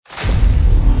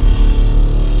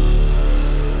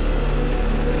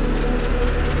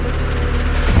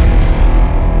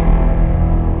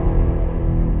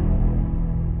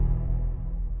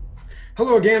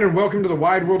Hello again, and welcome to the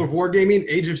Wide World of Wargaming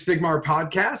Age of Sigmar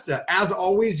podcast. As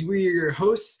always, we are your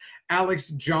hosts, Alex,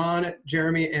 John,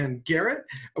 Jeremy, and Garrett.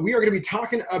 We are going to be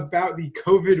talking about the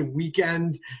COVID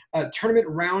weekend tournament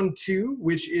round 2,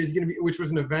 which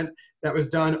was an event that was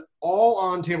done all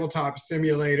on Tabletop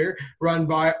Simulator, run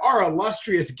by our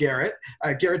illustrious Garrett.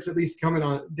 Garrett's at least coming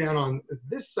down on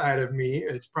this side of me.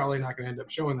 It's probably not going to end up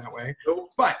showing that way. Nope.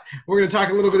 But we're going to talk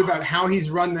a little bit about how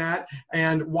he's run that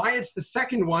and why it's the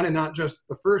second one and not just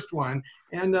the first one.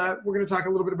 And we're going to talk a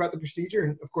little bit about the procedure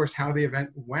and, of course, how the event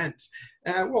went.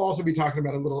 We'll also be talking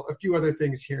about a few other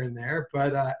things here and there.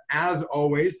 But as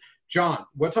always, John,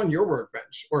 what's on your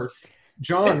workbench? Or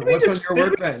John, what's on your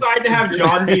workbench? Decide to have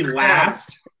John be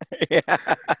last.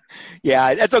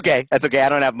 Yeah, that's okay. That's okay. I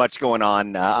don't have much going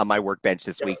on my workbench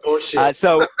this week.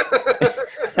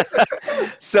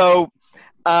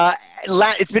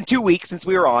 It's been 2 weeks since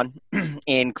we were on,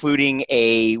 including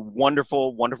a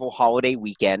wonderful, wonderful holiday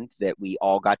weekend that we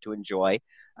all got to enjoy.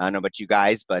 I don't know about you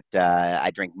guys, but I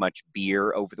drank much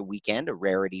beer over the weekend, a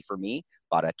rarity for me.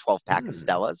 Bought a 12-pack of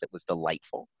Stellas. It was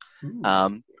delightful.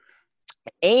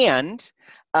 And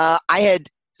I had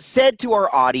said to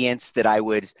our audience that I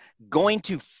was going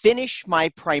to finish my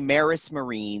Primaris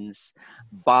Marines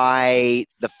by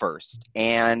the 1st.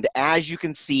 And as you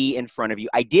can see in front of you,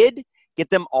 I did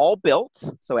get them all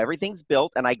built. So everything's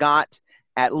built. And I got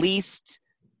at least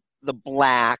the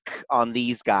black on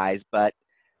these guys, but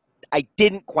I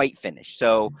didn't quite finish.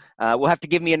 So we'll have to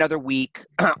give me another week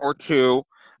or two.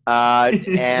 But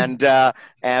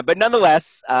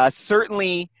nonetheless,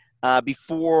 certainly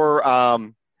before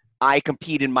I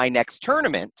compete in my next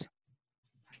tournament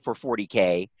for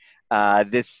 40K,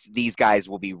 these guys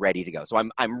will be ready to go. So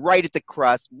I'm right at the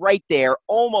crust, right there,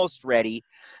 almost ready.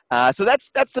 So that's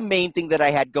the main thing that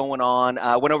I had going on.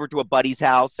 Went over to a buddy's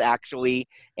house actually,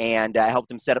 and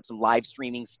helped him set up some live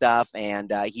streaming stuff.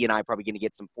 And he and I are probably going to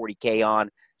get some 40K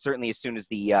on certainly as soon as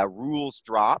the rules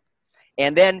drop.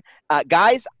 And then,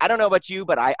 guys, I don't know about you,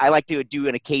 but I like to do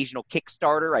an occasional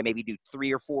Kickstarter. I maybe do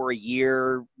 3 or 4 a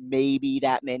year, maybe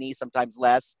that many, sometimes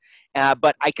less.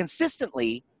 But I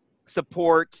consistently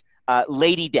support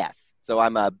Lady Death. So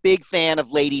I'm a big fan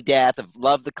of Lady Death. I've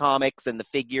loved the comics and the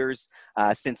figures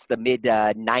since the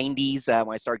mid-90s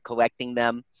when I started collecting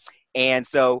them. And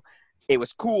so it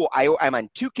was cool. I'm on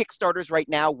 2 Kickstarters right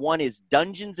now. One is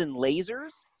Dungeons and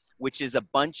Lasers, which is a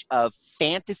bunch of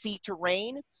fantasy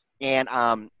terrain. And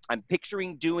I'm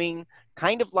picturing doing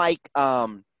kind of like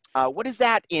what is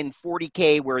that in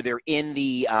 40K where they're in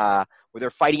the where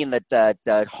they're fighting in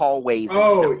the hallways?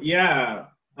 Oh yeah.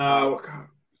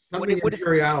 Something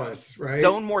Imperialis, right?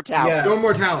 Zone Mortalis. Yes. Zone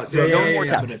Mortalis. Yeah, Zone yeah.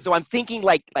 Mortalis. So I'm thinking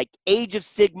like Age of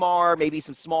Sigmar, maybe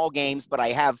some small games, but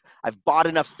I've bought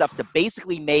enough stuff to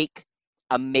basically make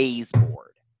a maze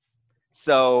board.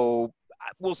 So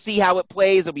we'll see how it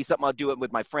plays. It'll be something I'll do it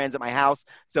with my friends at my house.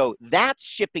 So that's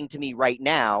shipping to me right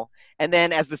now. And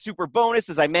then as the super bonus,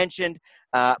 as I mentioned,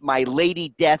 my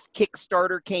Lady Death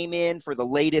Kickstarter came in for the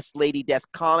latest Lady Death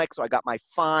comic. So I got my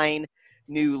fine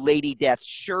new Lady Death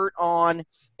shirt on.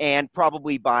 And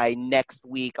probably by next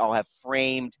week, I'll have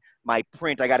framed my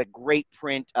print. I got a great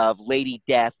print of Lady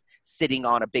Death sitting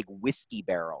on a big whiskey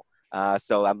barrel.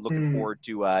 So I'm looking forward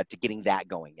to getting that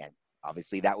going again.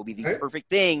 Obviously, that will be the perfect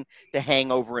thing to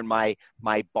hang over in my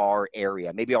bar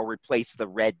area. Maybe I'll replace the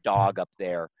red dog up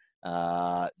there.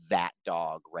 That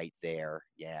dog right there.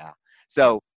 Yeah.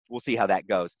 So we'll see how that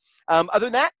goes. Other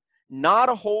than that, not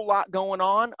a whole lot going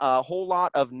on. A whole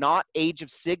lot of not Age of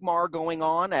Sigmar going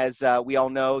on. As we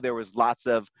all know, there was lots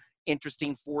of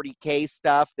interesting 40K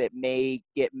stuff that may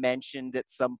get mentioned at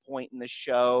some point in the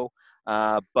show.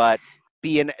 But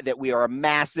being that we are a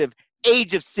massive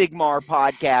Age of Sigmar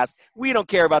podcast, we don't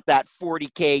care about that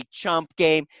 40K chump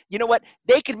game. You know what?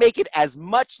 They can make it as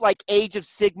much like Age of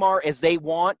Sigmar as they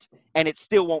want, and it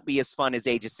still won't be as fun as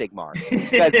Age of Sigmar.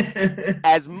 Because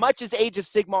as much as Age of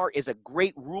Sigmar is a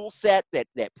great rule set that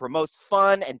promotes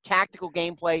fun and tactical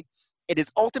gameplay, it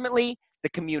is ultimately the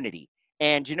community.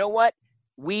 And you know what?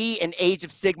 We in Age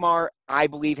of Sigmar, I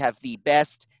believe, have the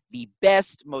best,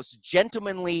 most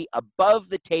gentlemanly,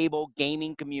 above-the-table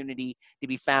gaming community to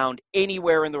be found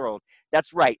anywhere in the world.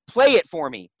 That's right. Play it for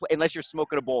me, unless you're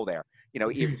smoking a bowl there. You know,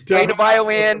 you're playing a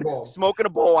violin, smoking a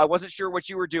bowl. I wasn't sure what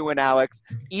you were doing, Alex.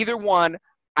 Either one,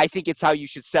 I think it's how you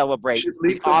should celebrate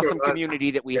the awesome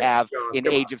community that we have in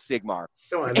Age of Sigmar.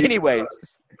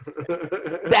 Anyways,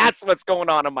 that's what's going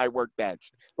on my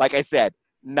workbench. Like I said,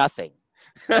 nothing.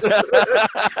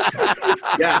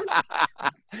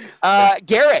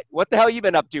 Garrett, what the hell you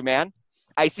been up to, man?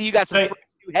 I see you got some new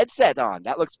headset on.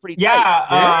 That looks pretty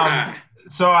tight.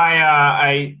 So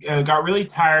I got really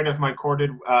tired of my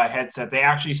corded headset. They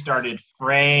actually started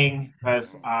fraying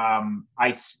because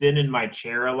I spin in my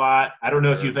chair a lot. I don't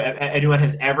know if anyone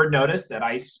has ever noticed that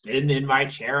I spin in my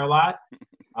chair a lot.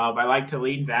 I like to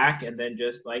lean back and then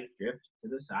just like drift to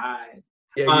the side,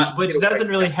 which doesn't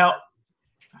really help.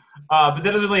 But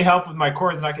that doesn't really help with my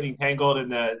cords not getting tangled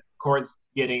and the cords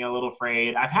getting a little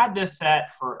frayed. I had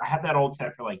that old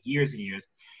set for like years and years,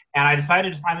 and I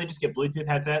decided to finally just get Bluetooth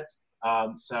headsets.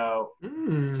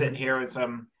 Sitting here with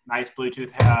some nice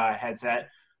Bluetooth headset.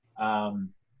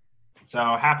 So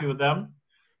happy with them.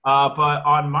 But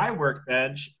on my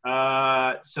workbench,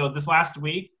 so this last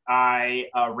week I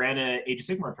ran an Age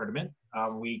of Sigmar tournament.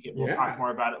 We'll talk more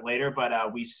about it later,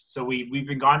 but we've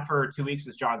been gone for 2 weeks,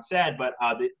 as John said, but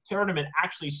the tournament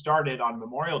actually started on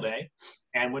Memorial Day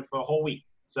and went for a whole week.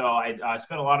 So I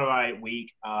spent a lot of my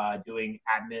week doing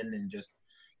admin and just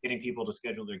getting people to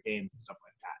schedule their games and stuff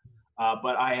like that.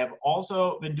 But I have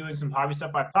also been doing some hobby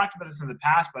stuff. I've talked about this in the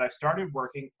past, but I've started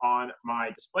working on my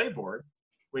display board,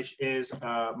 which is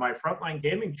my Frontline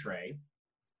gaming tray.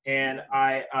 And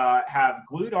I have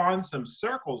glued on some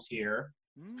circles here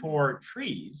for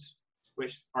trees,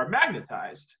 which are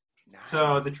magnetized. Nice.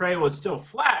 So the tray was still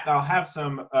flat. I'll have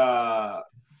some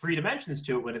 3 dimensions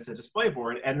to it when it's a display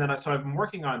board. And then so I've been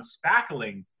working on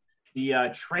spackling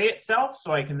the tray itself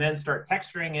so I can then start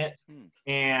texturing it.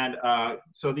 And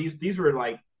so these were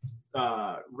like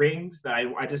rings that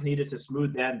I just needed to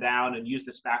smooth them down and use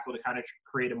the spackle to kind of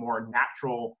create a more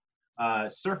natural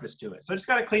surface to it. So I just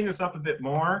got to clean this up a bit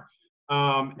more.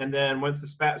 And then once the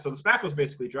spackle is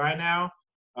basically dry now,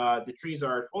 the trees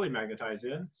are fully magnetized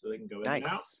in, so they can go in and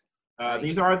out. Nice.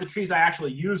 These are the trees I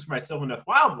actually use for my Sylvaneth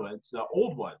Wildwoods, the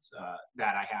old ones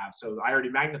that I have. So I already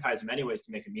magnetize them anyways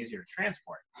to make them easier to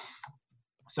transport.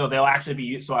 So they'll actually be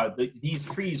used. So these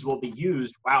trees will be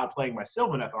used while playing my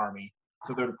Sylvaneth army.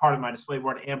 So they're part of my display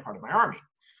board and part of my army.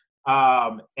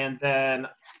 And then,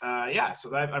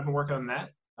 so I've been working on that.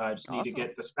 I just need to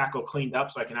get the spackle cleaned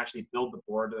up so I can actually build the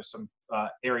board. There's some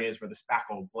areas where the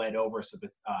spackle bled over, so the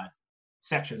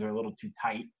sections are a little too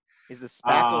tight. Is the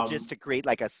spackle just to create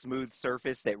like a smooth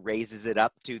surface that raises it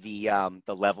up to the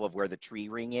level of where the tree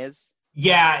ring is?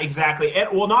 Yeah, exactly.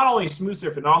 It will not only smooth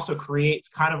surface, it also creates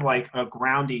kind of like a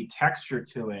groundy texture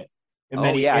to it in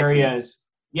many areas.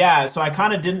 Yeah, so I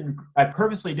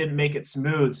purposely didn't make it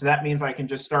smooth. So that means I can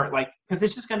just start because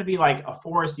it's just going to be like a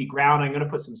foresty ground. I'm going to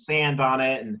put some sand on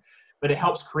it, but it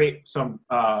helps create some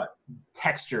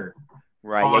texture.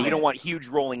 Right. Yeah, you don't want huge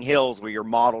rolling hills where your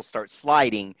models start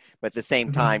sliding, but at the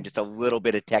same time, just a little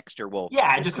bit of texture will.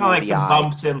 Yeah, just kind of like some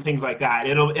bumps and things like that.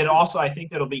 I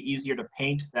think it'll be easier to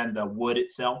paint than the wood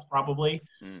itself, probably.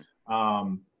 But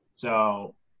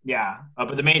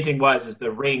the main thing is the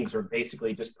rings are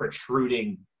basically just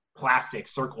protruding plastic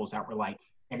circles that were like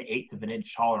 1/8 of an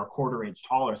inch tall or 1/4 inch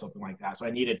tall or something like that. So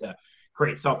I needed to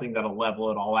create something that'll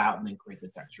level it all out and then create the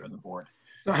texture on the board.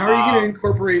 So how are you going to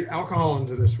incorporate alcohol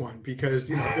into this one? Because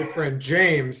good friend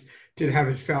James did have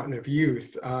his Fountain of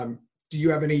Youth. Do you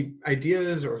have any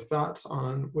ideas or thoughts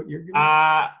on what you're going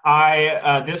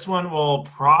to do? This one will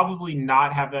probably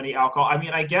not have any alcohol. I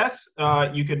mean, I guess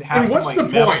you could have some what's the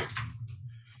point?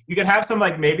 You could have some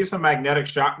maybe some magnetic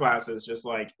shot glasses just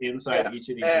like inside each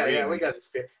of these rings. Yeah, we got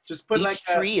just put each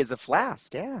tree is a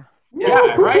flask, Yeah,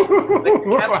 right.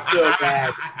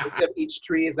 Except each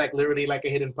tree is like literally like a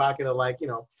hidden pocket of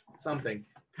something.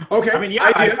 Okay. I mean,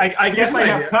 I guess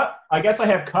I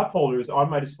have cup holders on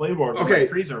my display board where the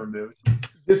trees are removed.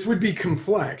 This would be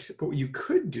complex, but what you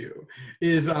could do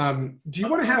is, do you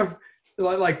want to have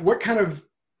what kind of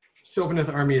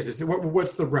Sylvaneth army is this?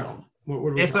 What's the realm?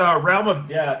 It's a realm of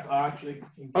death, actually.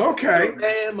 Okay.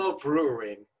 Realm of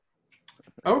brewing.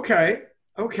 Okay.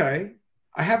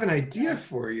 I have an idea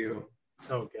for you.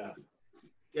 Oh God.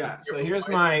 Yeah. So here's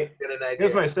my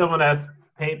Sylvaneth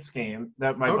paint scheme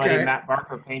that my buddy Matt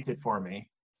Barker painted for me.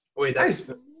 Wait, that's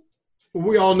nice.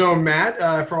 We all know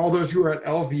Matt. For all those who are at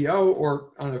LVO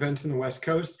or on events in the West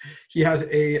Coast, he has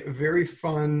a very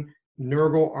fun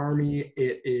Nurgle army.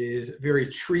 It is very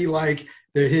tree-like.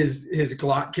 His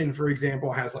Glotkin, for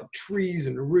example, has like trees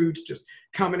and roots just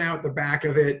coming out the back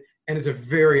of it, and it's a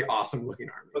very awesome looking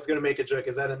army. I was gonna make a joke.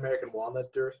 Is that American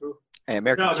walnut, Durfu? Hey,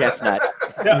 American chestnut.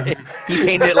 No. He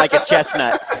painted it like a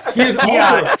chestnut. He's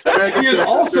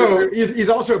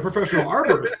also a professional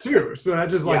arborist too. So that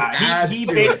just adds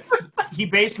to it. He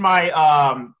based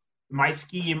my my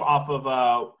scheme off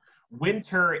of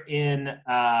winter in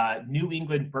New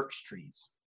England birch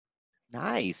trees.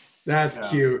 Nice. That's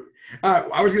cute.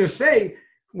 I was going to say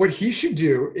what he should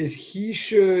do is he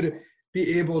should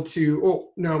be able to, oh,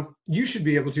 no, you should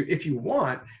be able to, if you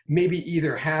want, maybe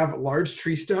either have large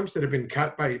tree stumps that have been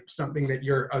cut by something that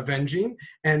you're avenging,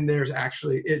 and it's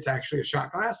actually a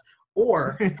shot glass,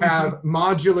 or have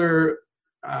modular,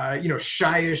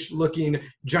 shyish looking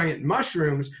giant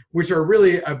mushrooms, which are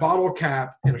really a bottle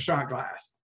cap and a shot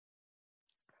glass.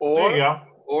 There you go.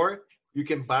 Or you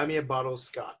can buy me a bottle of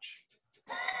scotch.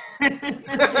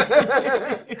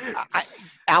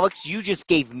 Alex, you just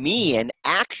gave me an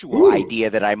actual idea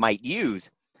that I might use.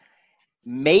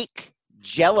 Make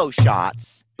Jell-O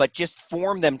shots, but just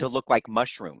form them to look like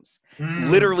mushrooms.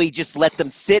 Literally just let them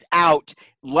sit out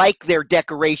like their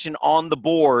decoration on the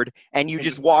board, and you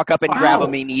just walk up and grab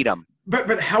them and eat them.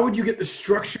 But how would you get the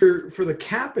structure for the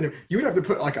cap in it? You would have to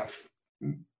put like a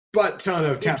butt ton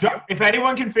of tap. If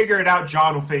anyone can figure it out,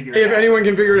 John will figure it out. If anyone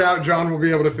can figure it out, John will be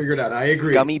able to figure it out. I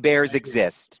agree. Gummy bears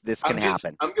exist. This can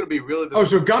happen. I'm going to be really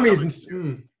so gummies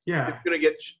and yeah. You're going to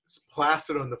get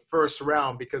plastered on the first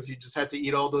round because you just had to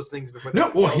eat all those things before. No,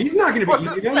 well, he's not going to be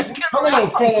eating them.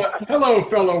 Hello,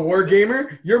 fellow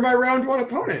wargamer. You're my round one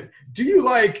opponent. Do you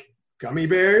like gummy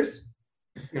bears?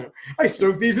 No. I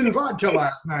soaked these in vodka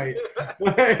last night.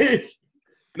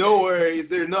 No worries,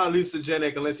 they're not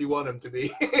hallucinogenic unless you want them to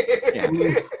be. Yeah.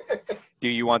 Do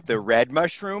you want the red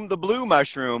mushroom, the blue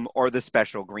mushroom, or the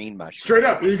special green mushroom? Straight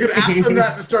up, you could ask them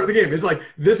that to start the game. It's like,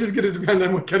 this is going to depend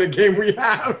on what kind of game we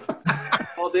have. I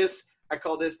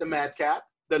call this the Mad Cap,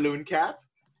 the Loon Cap,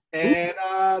 and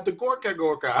the Gorka.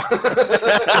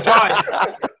 John,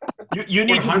 you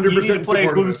need to play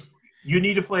a Gloom. this. You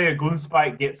need to play a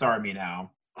Gloomspite Gits army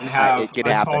now and have it could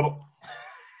happen.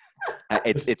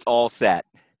 It's all set.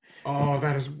 Oh,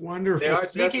 that is wonderful.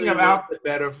 Speaking of the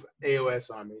better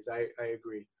AOS armies, I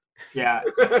agree. Yeah.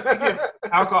 Speaking of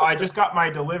alcohol, I just got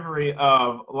my delivery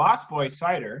of Lost Boy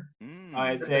cider.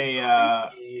 It's a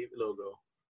logo.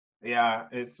 Yeah,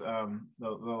 it's the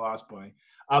Lost Boy.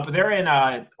 But they're in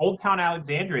Old Town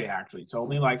Alexandria, actually. So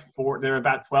only they're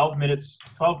about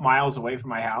 12 miles away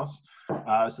from my house.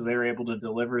 So they were able to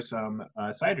deliver some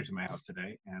cider to my house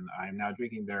today, and I'm now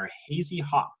drinking their Hazy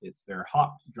Hop. It's their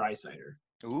hopped dry cider.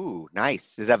 Ooh,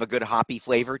 nice. Does it have a good hoppy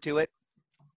flavor to it?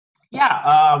 Yeah,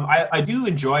 I do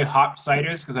enjoy hopped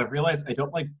ciders because I've realized I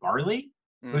don't like barley,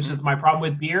 which is my problem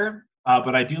with beer,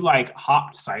 but I do like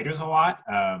hopped ciders a lot.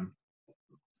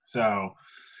 So,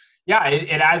 yeah,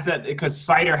 it adds that because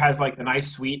cider has like the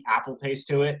nice sweet apple taste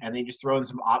to it, and then you just throw in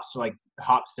some hops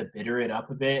to bitter it up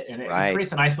a bit, and it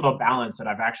creates a nice little balance that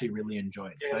I've actually really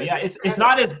enjoyed. So yeah, it's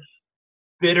not as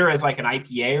bitter as like an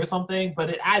IPA or something,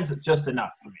 but it adds just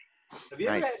enough for me. Have you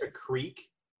ever had a Creek?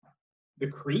 The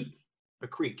Creek? A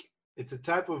Creek. It's a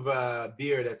type of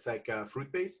beer that's like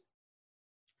fruit based.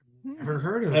 Never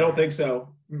heard of it. I don't think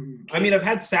so. I mean, I've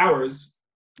had sours.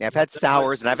 Yeah, I've had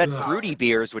sours, and I've had fruity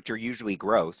beers, which are usually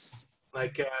gross.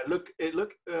 Like look it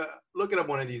up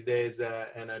one of these days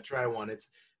and try one. It's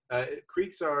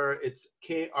Creeks it's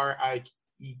Kriek,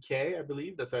 I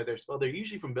believe. That's how they're spelled. They're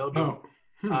usually from Belgium,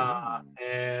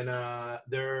 and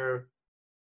they're.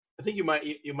 I think you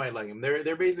might like them.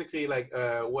 They're basically like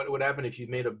what would happen if you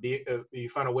made a beer. You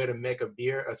found a way to make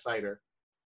a cider.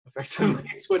 Effectively,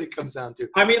 it's what it comes down to.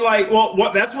 I mean,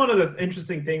 that's one of the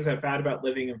interesting things I've found about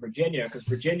living in Virginia, because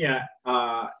Virginia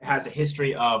has a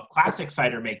history of classic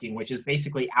cider making, which is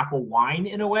basically apple wine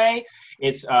in a way.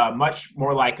 It's much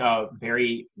more like a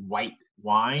very white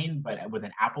wine, but with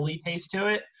an apple-y taste to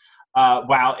it.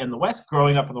 While in the West,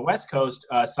 growing up on the West Coast,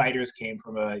 ciders came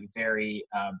from a very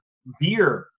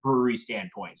beer brewery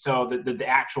standpoint. So the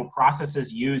actual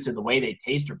processes used and the way they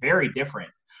taste are very different.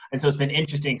 And so it's been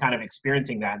interesting kind of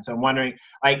experiencing that. And so I'm wondering,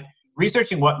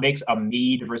 researching what makes a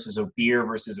mead versus a beer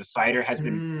versus a cider has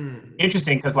been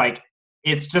interesting, because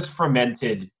it's just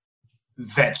fermented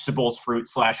vegetables, fruit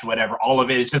 / whatever. All of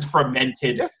it is just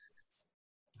fermented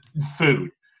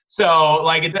food. So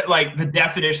the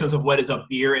definitions of what is a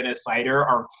beer and a cider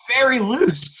are very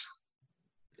loose.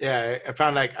 Yeah, I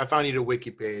found you the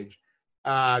wiki page.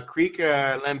 Kriek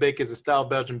Lambic is a style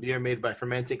Belgian beer made by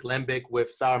fermenting lambic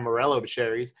with sour morello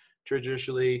cherries.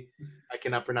 Traditionally, I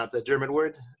cannot pronounce that German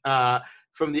word.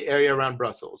 From the area around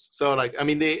Brussels. So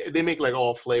they make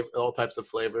all types of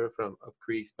flavor of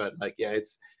Krieks, but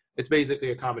it's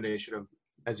basically a combination of,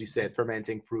 as you said,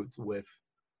 fermenting fruits with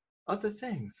other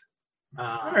things.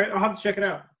 All right, I'll have to check it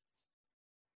out.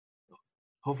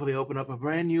 Hopefully open up a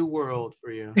brand new world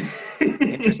for you.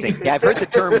 Interesting. Yeah, I've heard the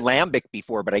term lambic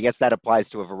before, but I guess that applies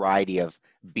to a variety of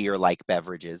beer-like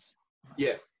beverages.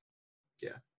 Yeah.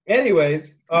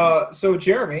 Anyways, so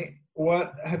Jeremy,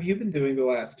 what have you been doing the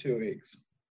last 2 weeks?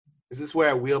 Is this where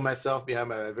I wheel myself behind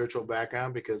my virtual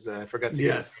background because I forgot to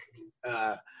Yes.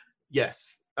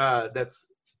 Yes. That's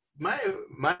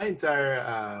my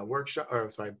entire workshop, or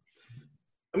sorry,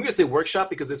 I'm gonna say workshop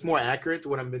because it's more accurate to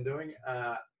what I've been doing.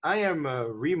 I am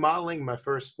remodeling my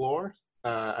first floor.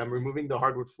 I'm removing the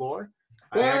hardwood floor.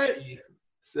 What? I actually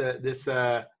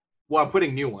well, I'm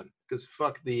putting new one because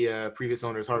fuck the previous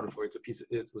owner's hardwood floor.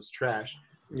 It was trash.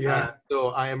 Yeah. So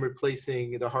I am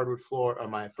replacing the hardwood floor on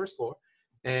my first floor,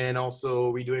 and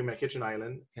also redoing my kitchen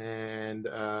island and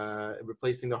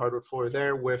replacing the hardwood floor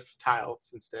there with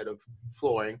tiles instead of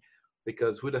flooring,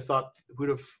 because who'd have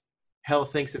hell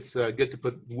thinks it's good to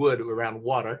put wood around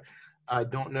water? I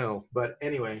don't know, but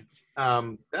anyway,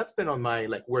 that's been on my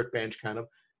like workbench kind of.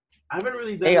 I haven't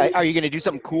really done. Hey, are you going to do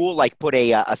something cool, like put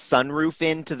a sunroof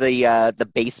into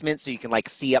the basement so you can like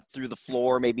see up through the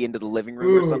floor, maybe into the living room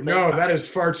or Ooh, something? no, that is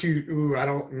far too. Ooh, I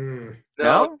don't.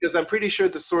 No? Because I'm pretty sure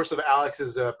the source of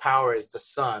Alex's power is the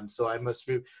sun, so I must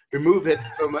remove it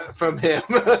from him.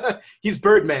 He's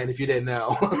Birdman, if you didn't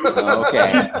know.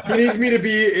 Okay. He needs me to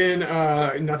be in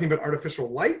nothing but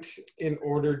artificial light in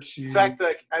order to. In fact,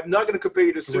 I'm not going to compare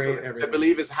you to Superman, which I everything.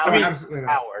 believe is how absolutely not.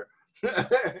 power.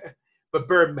 But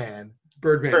Birdman.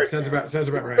 Birdman. Sounds about right. Sounds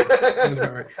about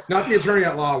right. Not the Attorney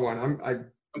at Law one.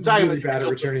 I'm talking really about bad at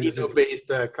returning this.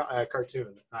 based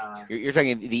cartoon. You're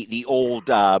talking the old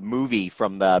movie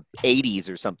from the 80s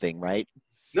or something, right?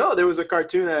 No, there was a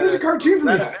cartoon. There was a cartoon from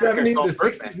the America 70s, called the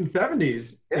 60s, and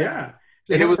 70s. Yeah.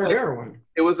 And it was like, one.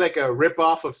 It was like a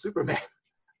rip-off of Superman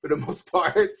for the most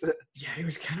part. Yeah, it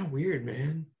was kind of weird,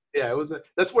 man. Yeah, it was.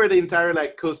 That's where the entire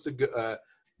like coast to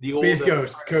the Space old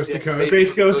Ghost, Coast to Coast.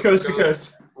 Space Ghost, Coast to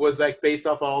Coast. Was like based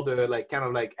off all the like kind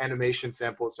of like animation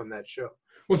samples from that show.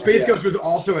 Well, Space Ghost was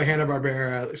also a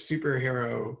Hanna-Barbera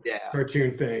superhero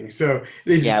cartoon thing. So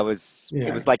it was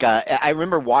like I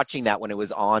remember watching that when it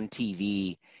was on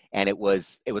TV, and it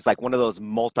was like one of those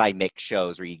multi-mix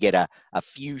shows where you get a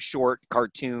few short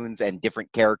cartoons and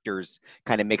different characters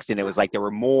kind of mixed in. It was like there were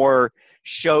more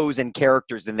shows and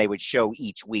characters than they would show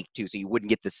each week too, so you wouldn't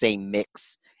get the same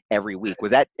mix every week.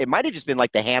 Was that, it might have just been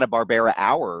like the Hanna-Barbera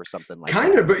hour or something like that.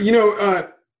 Kind of,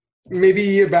 but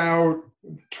maybe about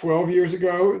 12 years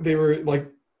ago, they were like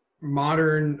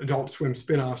modern Adult Swim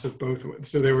spin-offs of both.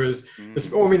 So there was,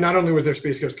 not only was there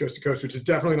Space Ghost Coast to Coast, which is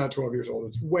definitely not 12 years old,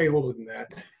 it's way older than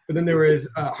that. But then there was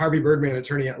Harvey Birdman,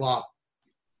 Attorney at Law,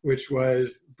 which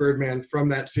was Birdman from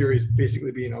that series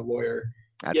basically being a lawyer.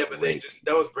 That's but great.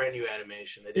 that was brand new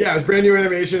animation. It was brand new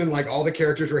animation, and like all the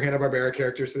characters were Hanna-Barbera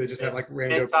characters, so they just had like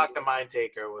random. Mantalk the Mind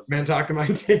Taker was. Mantalk the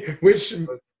Mind Taker, which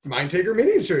Mind Taker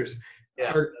miniatures.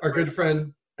 Yeah, our good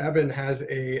friend Eben has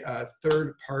a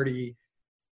third-party,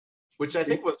 which I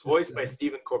think was voiced by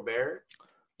Stephen Colbert.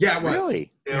 Yeah, it was.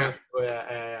 Really? Yeah.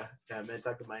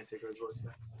 Mantalk the Mind Taker was voiced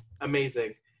by.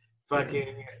 Amazing.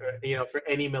 Fucking, for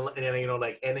any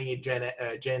like any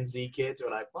Gen Z kids are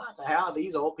like, what the hell are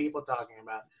these old people talking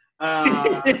about?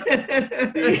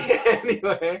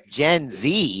 Anyway, Gen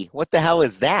Z, what the hell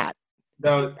is that?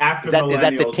 No, after is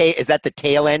that the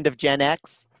tail end of Gen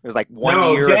X? There's like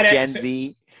one year of Gen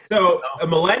Z. So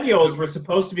millennials were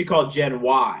supposed to be called Gen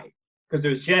Y because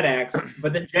there's Gen X,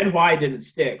 but then Gen Y didn't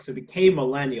stick, so it became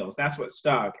millennials. That's what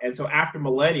stuck. And so after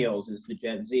millennials is the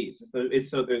Gen Zs.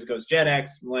 There goes Gen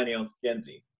X, millennials, Gen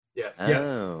Z. Yeah.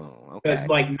 Oh, okay. It's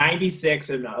like 96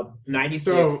 and 96.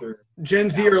 So Gen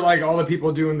Z are like all the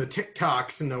people doing the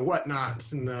TikToks and the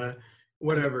whatnots and the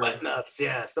whatever. Whatnots,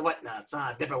 yes, the whatnots.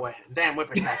 Dip away. Damn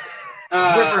whippersnappers.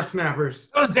 Whippersnappers.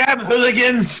 Those damn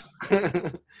hooligans.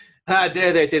 How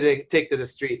dare they take to the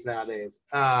streets nowadays?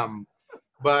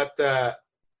 But no,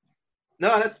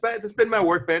 that's been my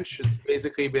workbench. It's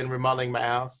basically been remodeling my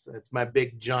house. It's my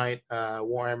big giant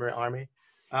Warhammer army.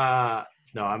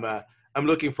 No, I'm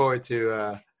looking forward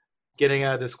to getting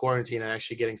out of this quarantine and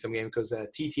actually getting some game, because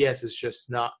TTS is just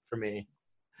not for me.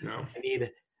 No,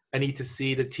 I need to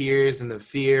see the tears and the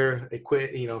fear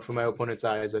from my opponent's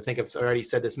eyes. I think I've already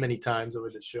said this many times over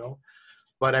this show,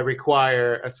 but I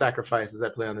require a sacrifice as I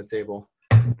play on the table.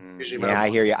 Yeah, I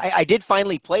hear you. I did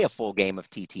finally play a full game of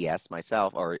TTS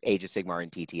myself, or Age of Sigmar in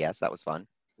TTS. That was fun.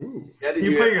 Yeah,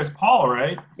 you played against Paul,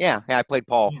 right? Yeah, I played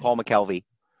Paul McKelvey.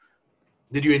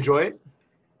 Did you enjoy it?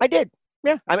 I did.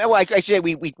 Yeah, I mean, well, actually,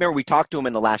 we remember we talked to him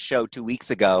in the last show 2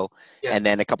 weeks ago, and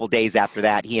then a couple days after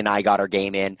that, he and I got our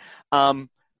game in.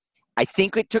 I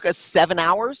think it took us 7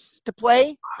 hours to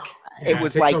play. Yeah, it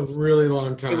was like a really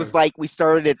long time. It was like we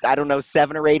started at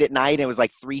 7 or 8 at night, and it was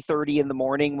like 3:30 in the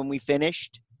morning when we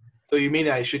finished. So you mean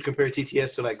I should compare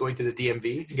TTS to like going to the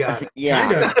DMV? Got it.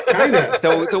 Yeah, kind of.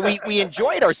 So we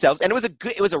enjoyed ourselves, and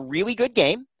it was a really good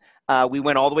game. We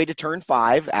went all the way to turn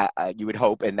 5. You would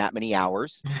hope in that many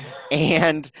hours,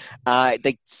 and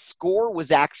the score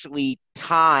was actually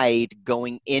tied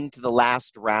going into the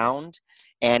last round.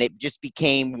 and it just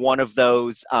became one of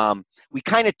those. We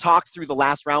kind of talked through the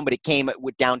last round, but it came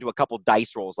down to a couple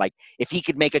dice rolls. Like if he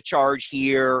could make a charge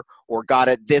here or got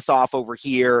this off over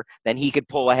here, then he could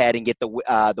pull ahead and get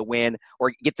the win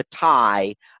or get the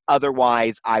tie.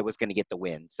 Otherwise, I was going to get the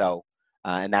win. So,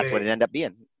 and that's what it ended up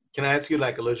being. Can I ask you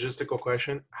like a logistical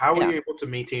question? How were you able to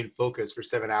maintain focus for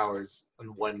 7 hours on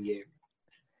one game?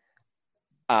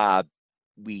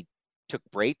 We took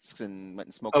breaks and went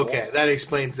and smoked. Okay, that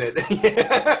explains it.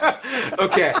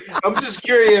 Okay, I'm just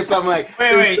curious. I'm like,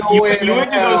 wait. No You way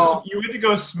went to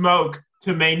go smoke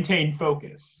to maintain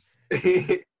focus.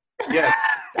 Yes.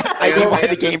 I know why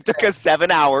the game took us 7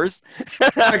 hours.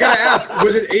 I gotta ask,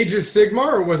 was it Age of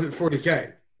Sigmar or was it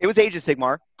 40K? It was Age of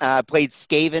Sigmar. Played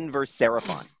Skaven versus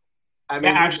Seraphon. I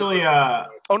mean, actually.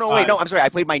 Oh no! Wait, no. I'm sorry. I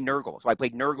played my Nurgle. So I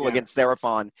played Nurgle against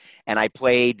Seraphon, and I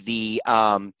played the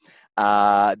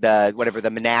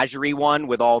menagerie one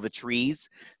with all the trees.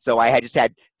 So I just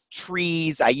had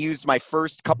trees. I used my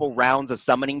first couple rounds of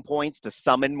summoning points to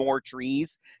summon more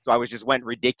trees. So I went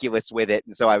ridiculous with it,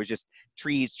 and so I was just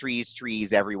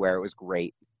trees everywhere. It was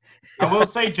great. I will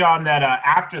say, John, that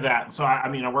after that, so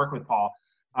I work with Paul.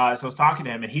 So I was talking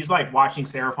to him, and he's like watching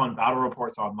Seraphon battle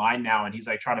reports online now, and he's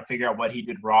like trying to figure out what he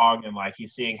did wrong, and like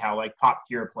he's seeing how like top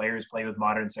tier players play with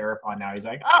modern Seraphon now. He's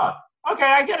like, oh, okay,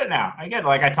 I get it now. I get it.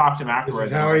 Like I talked to him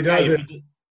afterwards. This is how he does it.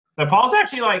 But Paul's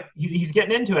actually like he's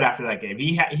getting into it after that game.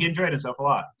 He enjoyed himself a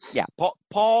lot. Yeah,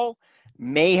 Paul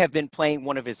may have been playing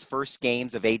one of his first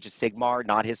games of Age of Sigmar,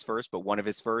 not his first, but one of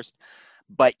his first.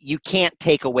 But you can't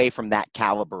take away from that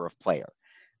caliber of player.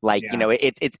 Like,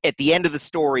 it's at the end of the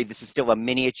story, this is still a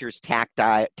miniatures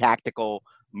tactical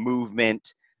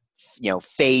movement,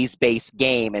 phase-based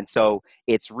game. And so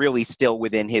it's really still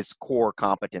within his core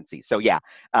competency. So,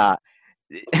 I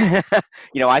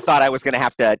thought I was going to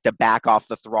have to back off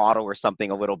the throttle or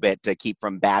something a little bit to keep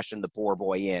from bashing the poor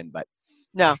boy in. But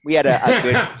no, we had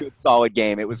a good, solid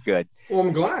game. It was good. Well,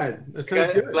 I'm glad. That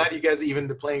sounds good. Glad you guys evened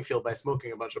the playing field by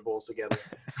smoking a bunch of bowls together.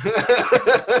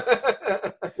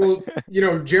 Well,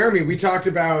 Jeremy, we talked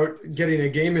about getting a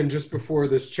game in just before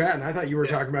this chat, and I thought you were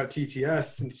talking about TTS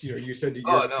since you said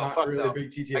you're not really a big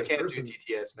TTS I can't person. do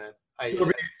TTS, man.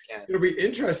 It'll be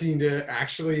interesting to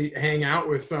actually hang out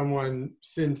with someone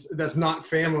since that's not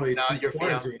family. Not your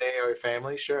fiance or your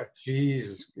family, sure.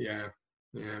 Jesus, yeah,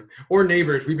 or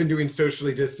neighbors. We've been doing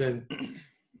socially distant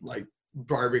like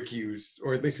barbecues,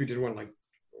 or at least we did one like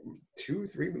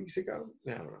 2-3 weeks ago.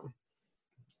 I don't know.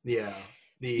 Yeah.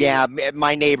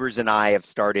 My neighbors and I have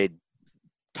started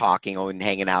talking and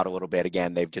hanging out a little bit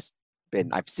again. They've just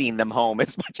I've seen them home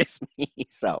as much as me.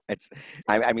 So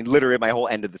I mean, literally my whole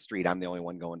end of the street, I'm the only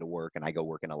one going to work, and I go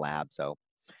work in a lab. So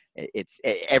it's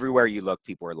everywhere you look,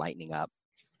 people are lightening up.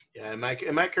 Yeah. And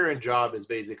my current job is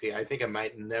basically, I think I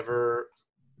might never,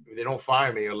 if they don't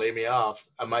fire me or lay me off,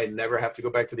 I might never have to go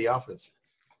back to the office.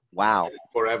 Wow.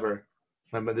 Forever.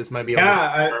 This might be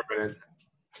permanent.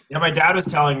 Yeah, my dad was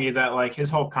telling me that like his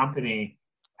whole company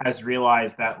has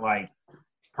realized that like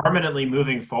permanently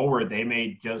moving forward, they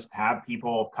may just have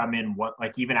people come in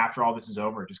even after all this is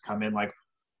over, just come in like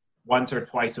once or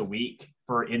twice a week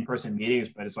for in-person meetings.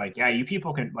 But it's like, you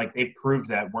people can they proved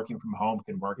that working from home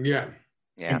can work. Yeah.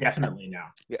 Indefinitely now.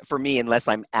 For me, unless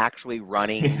I'm actually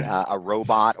running a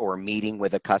robot or a meeting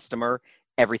with a customer,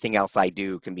 everything else I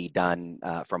do can be done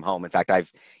from home. In fact,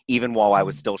 even while I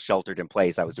was still sheltered in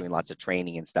place, I was doing lots of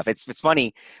training and stuff. It's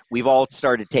funny. We've all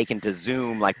started taking to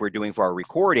Zoom like we're doing for our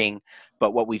recording,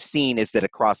 but what we've seen is that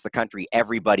across the country,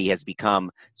 everybody has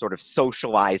become sort of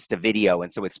socialized to video,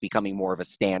 and so it's becoming more of a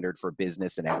standard for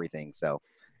business and everything. So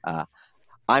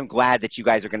I'm glad that you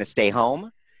guys are going to stay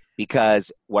home,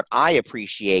 because what I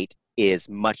appreciate is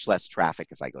much less traffic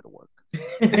as I go to work.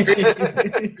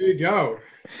 There you go.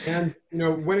 And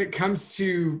when it comes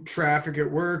to traffic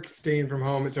at work, staying from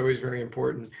home, it's always very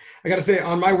important. I got to say,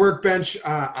 on my workbench,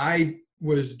 I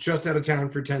was just out of town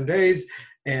for 10 days,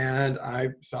 and I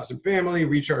saw some family,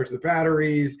 recharged the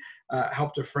batteries,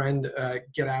 helped a friend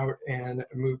get out and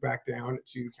move back down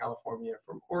to California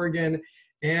from Oregon,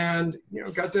 and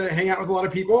got to hang out with a lot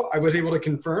of people. I was able to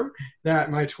confirm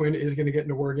that my twin is going to get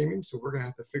into wargaming, so we're going to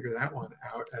have to figure that one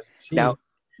out as a team. Now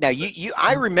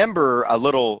I remember a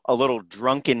little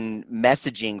drunken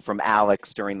messaging from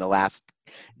Alex during the last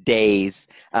days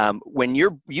when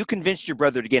you convinced your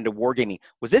brother to get into wargaming.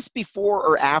 Was this before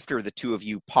or after the two of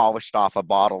you polished off a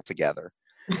bottle together?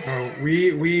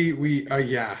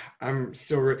 Yeah, I'm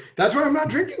still. That's why I'm not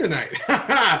drinking tonight.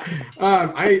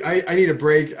 I need a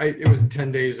break. It was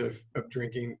 10 days of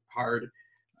drinking hard.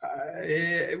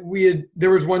 There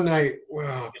was one night.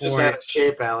 Wow, just out of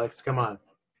shape, Alex. Come on.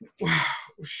 Wow.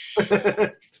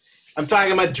 I I'm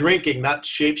talking about drinking, not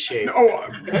shape. Oh,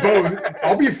 both.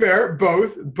 I'll be fair,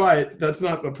 both, but that's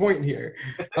not the point here.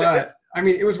 I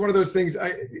mean, it was one of those things.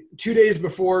 2 days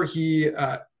before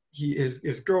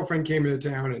his girlfriend came into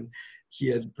town, and he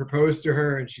had proposed to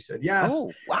her, and she said yes.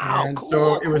 Oh, wow. And cool,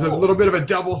 so it was a cool. little bit of a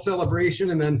double celebration.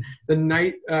 And then the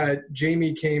night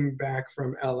Jamie came back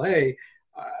from LA,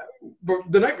 but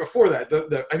the night before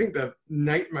that, I think the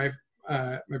night my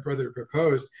brother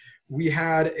proposed, we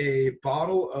had a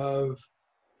bottle of,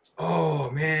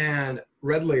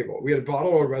 Red Label. We had a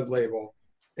bottle of Red Label,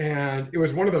 and it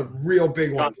was one of the real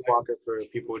big ones. Johnny Walker, for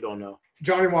people who don't know.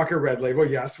 Johnny Walker Red Label,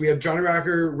 yes. We had Johnny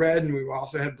Walker Red, and we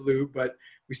also had blue, but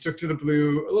we stuck to the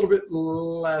blue a little bit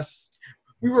less.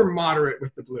 We were moderate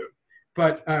with the blue,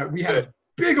 but we had a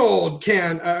big old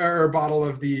can or bottle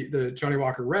of the Johnny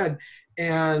Walker Red,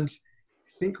 and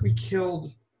I think we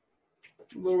killed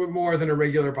a little bit more than a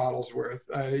regular bottle's worth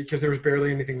because there was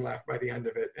barely anything left by the end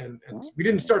of it, and we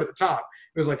didn't start at the top.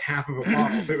 It was like half of a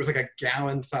bottle, but it was like a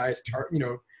gallon-sized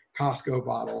Costco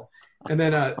bottle. And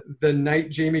then the night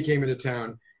Jamie came into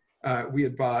town, we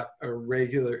had bought a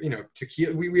regular,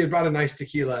 tequila. We had bought a nice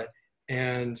tequila,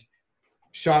 and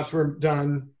shots were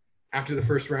done. After the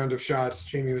first round of shots,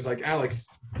 Jamie was like, "Alex,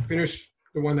 finish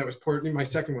the one that was poured, my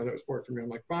second one that was poured for me." I'm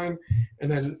like, "Fine."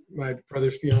 And then my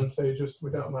brother's fiance, just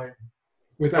without my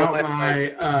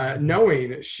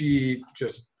knowing, she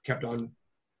just kept on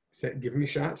giving me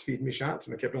shots, feeding me shots,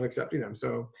 and I kept on accepting them.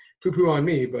 So poo-poo on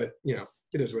me, but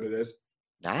it is what it is.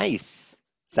 Nice.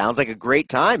 Sounds like a great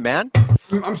time, man.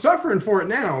 I'm suffering for it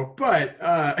now, but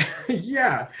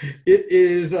yeah, it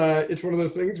is. It's one of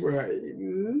those things where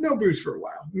no booze for a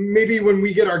while. Maybe when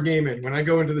we get our game in, when I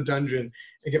go into the dungeon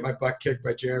and get my butt kicked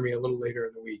by Jeremy a little later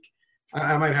in the week,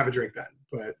 I might have a drink then.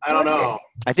 But I don't know.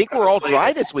 I think we're all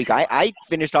dry this week. I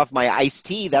finished off my iced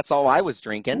tea. That's all I was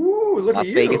drinking. Ooh, look Las at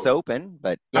you. Vegas Open,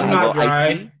 but I'm not iced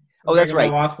dry. tea. Oh, that's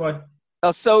right. Lost one.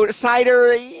 So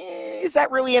cider, is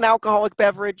that really an alcoholic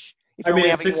beverage? If you're only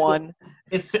having one?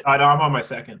 I'm on my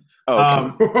second.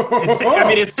 Oh,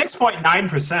 okay. It's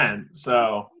 6.9%.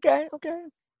 So Okay.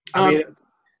 I mean,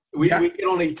 we can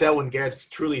only tell when Garrett's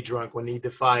truly drunk when he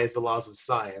defies the laws of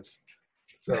science.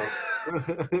 So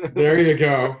there you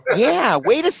go. Yeah,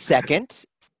 wait a second.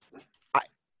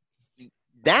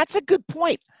 That's a good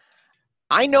point.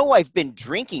 I know I've been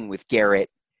drinking with Garrett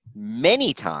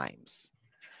many times,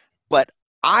 but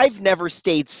I've never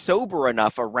stayed sober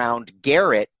enough around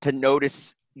Garrett to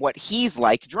notice what he's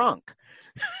like drunk.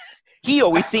 He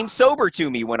always seems sober to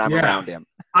me when I'm around him.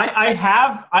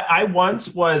 I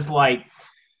once was like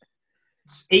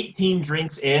 18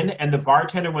 drinks in, and the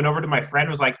bartender went over to my friend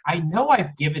and was like, "I know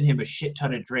I've given him a shit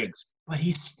ton of drinks, but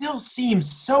he still seems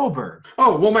sober."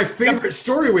 Oh, well, my favorite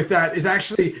story with that is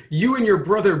actually you and your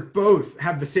brother both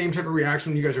have the same type of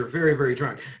reaction when you guys are very, very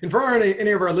drunk. And for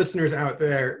any of our listeners out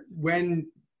there,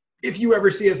 if you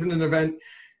ever see us in an event,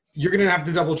 you're going to have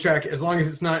to double check. As long as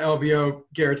it's not LVO,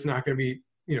 Garrett's not going to be,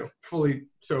 fully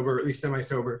sober, at least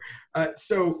semi-sober.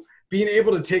 So being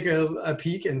able to take a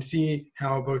peek and see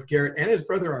how both Garrett and his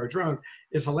brother are drunk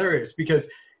is hilarious, because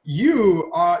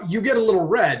you get a little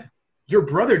red. Your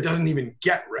brother doesn't even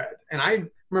get red. And I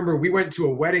remember we went to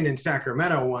a wedding in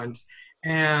Sacramento once,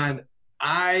 and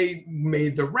I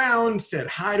made the round, said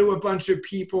hi to a bunch of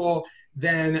people.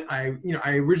 Then I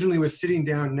originally was sitting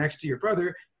down next to your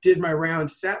brother, did my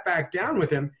round, sat back down with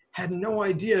him, had no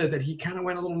idea that he kind of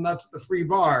went a little nuts at the free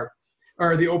bar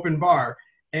or the open bar.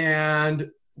 And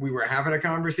we were having a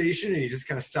conversation, and he just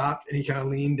kind of stopped, and he kind of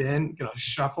leaned in, kind of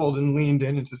shuffled and leaned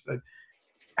in and just said,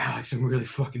 "Alex, I'm really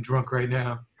fucking drunk right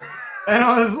now." And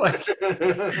I was like,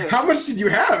 "How much did you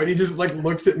have?" And he just like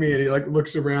looks at me, and he like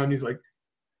looks around, and he's like,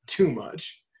 "Too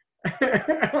much."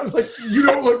 I was like, "You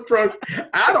don't look drunk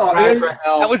at all." And then,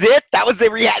 that was it? That was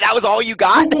that was all you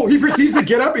got? well, he proceeds to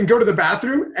get up and go to the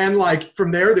bathroom, and like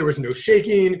from there was no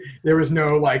shaking. There was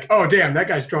no like, "Oh damn, that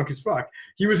guy's drunk as fuck."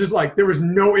 He was just like, there was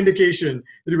no indication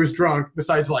that he was drunk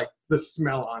besides like the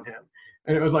smell on him.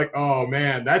 And it was like, "Oh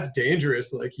man, that's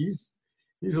dangerous." Like he's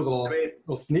a little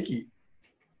sneaky.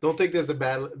 Don't take this the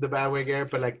bad way, Garrett,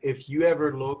 but like if you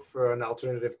ever look for an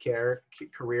alternative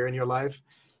career in your life,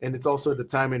 and it's also the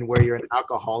time in where you're an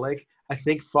alcoholic, I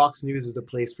think Fox News is the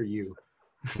place for you.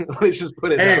 Let's just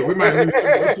put it Hey, that we might lose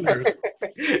some listeners.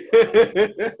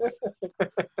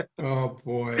 Oh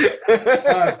boy.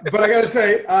 But I gotta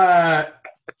say,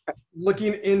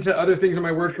 looking into other things on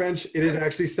my workbench, it is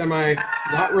actually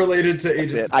not related to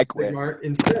Age of Sigmar.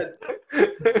 Instead,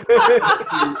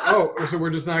 so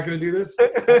we're just not gonna do this?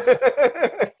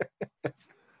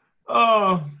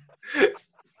 Oh.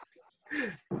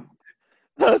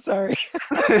 Oh, sorry.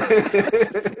 That's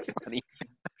just funny.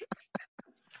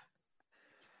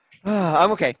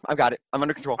 I'm okay. I've got it. I'm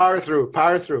under control. Power through.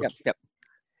 Yep.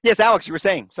 Yes, Alex, you were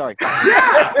saying. Sorry.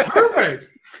 Yeah, perfect.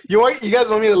 You guys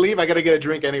want me to leave? I got to get a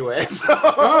drink anyway. So.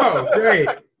 Oh,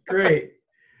 great.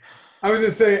 I was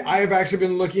going to say, I have actually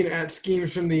been looking at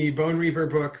schemes from the Bone Reaper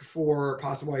book for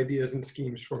possible ideas and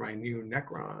schemes for my new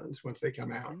Necrons once they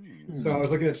come out. So I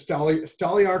was looking at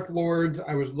Staliarch Lords.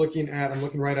 I'm looking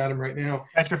right at them right now.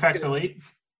 Petrifex Elite.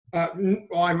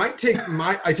 Well, I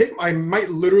might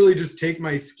literally just take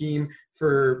my scheme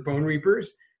for Bone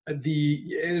Reapers. And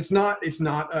it's not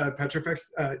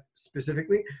Petrifex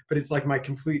specifically, but it's like my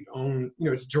complete own.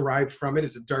 It's derived from it.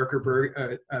 It's a darker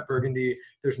burgundy.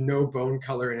 There's no bone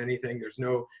color in anything. There's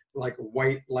no like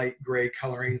white, light gray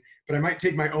coloring. But I might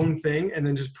take my own thing and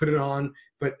then just put it on.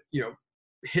 But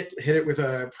hit it with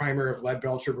a primer of Lead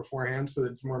Belcher beforehand so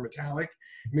that it's more metallic.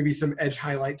 Maybe some edge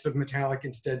highlights of metallic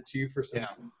instead too for some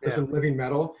living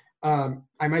metal.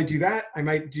 I might do that. I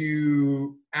might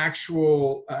do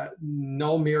actual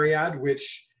Null Myriad,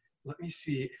 which let me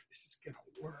see if this is gonna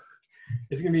work.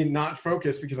 It's gonna be not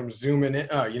focused because I'm zooming in.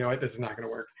 Oh, you know what? This is not gonna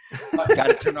work. Got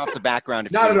to turn off the background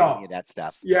if not you at all any of that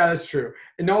stuff. Yeah, that's true.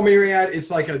 And Null Myriad, it's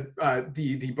like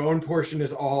the bone portion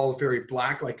is all very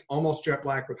black, like almost jet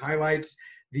black with highlights.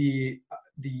 The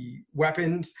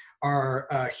weapons are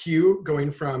hue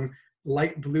going from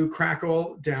light blue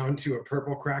crackle down to a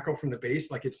purple crackle from the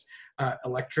base, like it's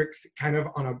electric kind of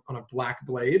on a black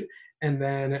blade, and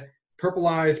then purple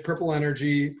eyes, purple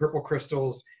energy, purple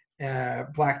crystals,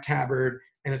 black tabard,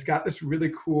 and it's got this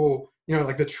really cool,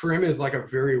 like the trim is like a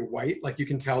very white, like you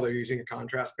can tell they're using a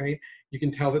contrast paint. You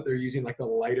can tell that they're using like the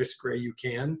lightest gray you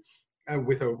can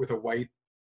with a white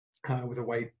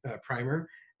primer,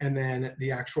 and then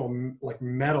the actual like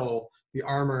metal. The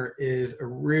armor is a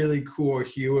really cool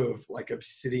hue of like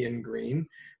obsidian green,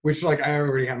 which like I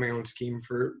already have my own scheme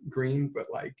for green, but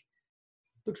like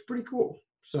looks pretty cool.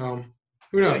 So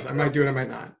who knows? I might do it, I might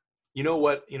not. You know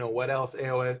what else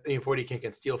AOS 40K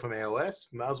can steal from AOS?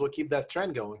 Might as well keep that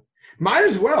trend going. Might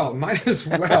as well.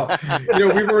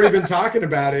 We've already been talking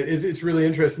about it. It's really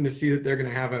interesting to see that they're going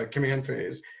to have a command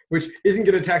phase, which isn't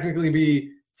going to technically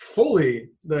be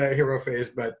fully the hero phase,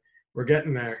 but we're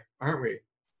getting there, aren't we?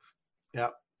 Yeah,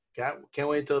 can't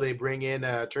wait until they bring in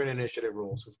turn initiative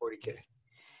rules for 40K.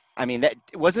 I mean,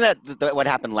 wasn't that what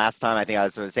happened last time? I think I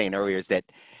was saying earlier is that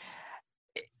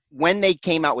when they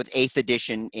came out with 8th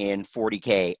edition in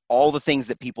 40K, all the things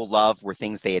that people love were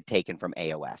things they had taken from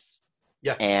AOS.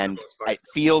 Yeah, and it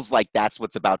feels like that's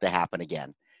what's about to happen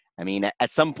again. I mean,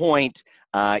 at some point,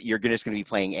 you're just going to be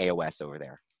playing AOS over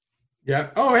there.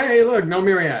 Yeah. Oh, hey, look, no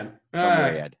Myriad. No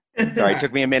Myriad. Sorry, it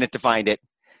took me a minute to find it.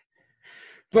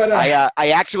 But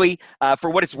I actually, for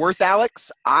what it's worth,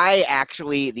 Alex,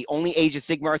 the only Age of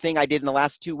Sigmar thing I did in the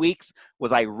last 2 weeks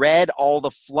was I read all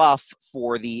the fluff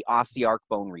for the Ossiarch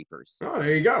Bone Reapers. Oh,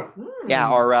 there you go. Yeah,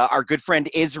 our good friend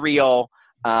Israel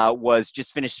was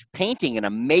just finished painting an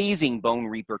amazing Bone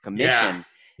Reaper commission,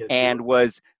 and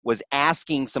was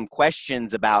asking some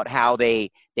questions about how they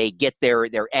get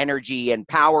their energy and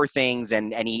power things,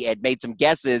 and he had made some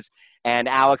guesses, and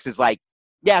Alex is like,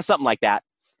 yeah, something like that.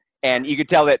 And you could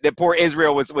tell that poor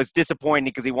Israel was disappointed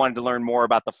because he wanted to learn more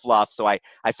about the fluff. So I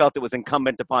felt it was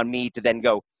incumbent upon me to then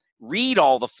go read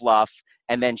all the fluff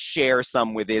and then share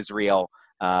some with Israel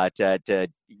to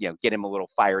get him a little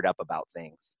fired up about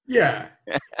things. Yeah.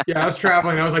 I was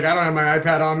traveling. I was like, I don't have my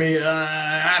iPad on me.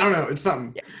 I don't know. It's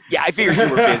something. Yeah, I figured you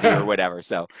were busy or whatever.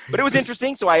 So, but it was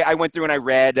interesting. So I went through and I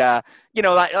read,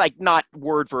 like not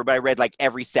word for word, but I read like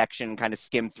every section, kind of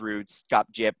skimmed through, Scott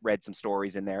Jip, read some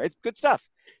stories in there. It's good stuff.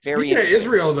 Speaking of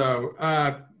Israel, though,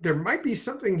 there might be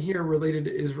something here related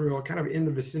to Israel, kind of in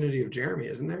the vicinity of Jeremy,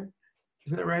 isn't there?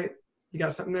 Isn't that right? You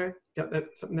got something there?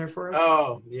 Something there for us?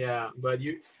 Oh yeah, but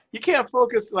you can't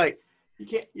focus like you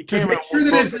can't. Just make sure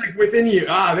that it's like within you.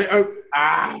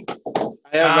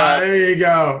 There you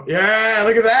go. Yeah,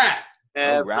 look at that.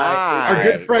 All right. Our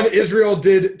good friend Israel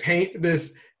did paint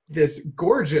this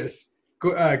gorgeous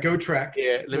Gotrek.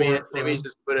 Yeah, let me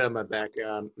just put it on my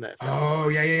background. Oh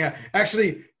yeah.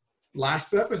 Actually,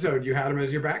 last episode you had him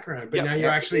as your background, but now you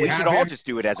actually should all just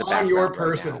do it as a background. Your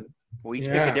person. Right, we'll each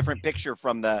pick a different picture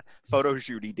from the photo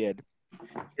shoot he did.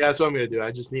 Yeah, that's what I'm gonna do.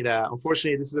 I just need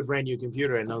unfortunately this is a brand new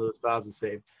computer and none of those files are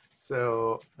saved.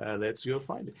 So let's go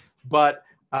find it. But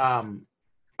I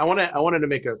wanted to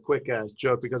make a quick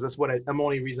joke because that's what I'm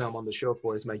only reason I'm on the show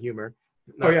for is my humor.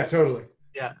 Oh yeah, totally.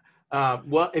 Yeah.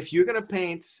 Well, if you're gonna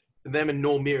paint them in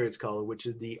Null Myriad's color, which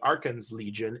is the Archon's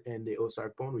Legion and the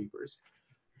Ossiarch Bone Reapers,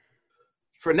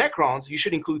 for Necrons you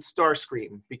should include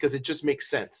Starscream because it just makes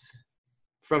sense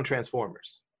from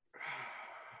Transformers.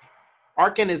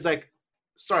 Archon is like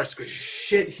Starscream.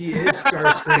 Shit, he is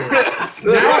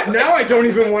Starscream. now I don't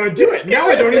even want to do it. Now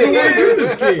I don't even want to do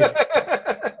this game.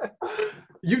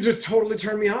 You just totally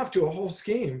turned me off to a whole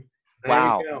scheme.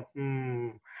 Wow.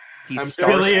 I'm He's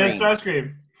Billy is Starscream.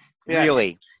 Starscream. Yeah.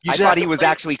 Really? You I should thought have he to was play-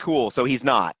 actually cool, so he's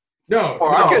not. No,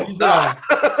 Or no, Arkin. he's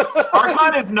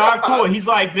Archon is not cool. He's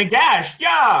like Nagash.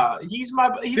 Yeah, he's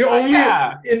the only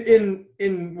yeah. in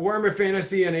Warhammer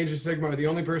Fantasy and Age of Sigmar, the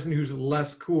only person who's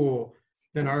less cool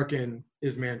than Arkin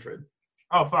is Manfred.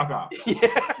 Oh, fuck off. Yeah.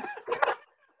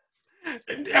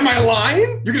 Am I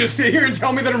lying? You're gonna sit here and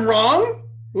tell me that I'm wrong?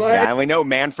 Like, Yeah, I only know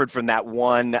Manfred from that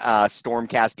one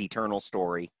Stormcast Eternal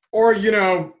story. or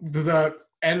the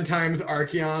End Times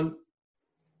Archeon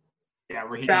Yeah,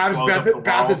 where he stabs just blows up the wall.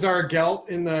 Balthazar Gelt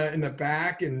in the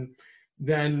back, and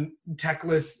then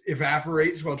Teclis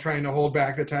evaporates while trying to hold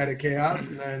back the tide of chaos,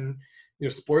 and then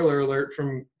spoiler alert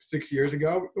from 6 years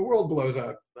ago, the world blows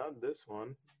up. Not this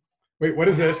one. Wait, what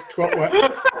is this? 12 what?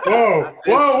 Whoa!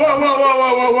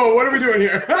 Whoa! What are we doing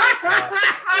here?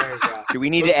 There you go. Do we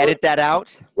need to edit that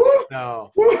out? Woo!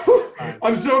 No. Woo!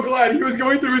 I'm so glad he was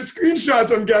going through his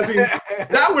screenshots. I'm guessing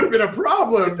that would have been a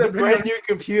problem. It's a brand new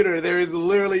computer. There is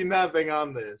literally nothing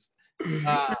on this.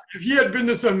 If he had been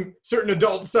to some certain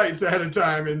adult sites ahead of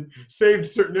time and saved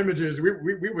certain images, we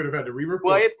would have had to re-record.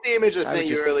 Well, it's the image I would sent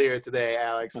you just earlier today,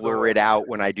 Alex. Blur it out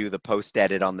when I do the post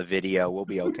edit on the video. We'll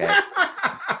be okay.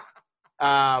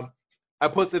 I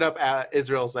posted up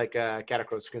Israel's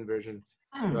Catacross conversion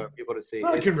for people to see.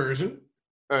 Not a It's- conversion.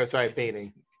 Oh, sorry,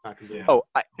 painting, not conversion. Oh,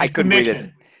 I His couldn't believe this.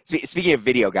 commission. Speaking of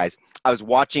video, guys, I was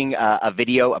watching a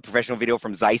professional video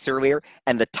from Zeiss earlier,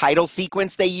 and the title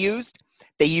sequence they used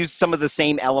some of the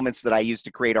same elements that I used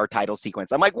to create our title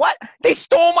sequence. I'm like, what? They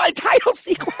stole my title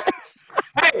sequence.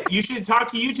 Hey, you should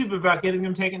talk to YouTube about getting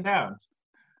them taken down.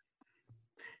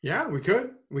 Yeah, we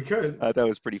could. That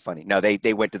was pretty funny. No,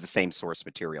 they went to the same source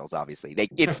materials, obviously.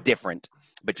 It's different,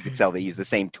 but you could tell they use the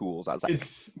same tools. I was like,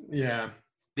 Yeah.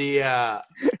 The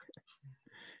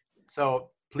so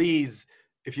please,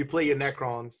 if you play your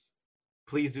Necrons,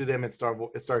 please do them in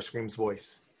Starscream's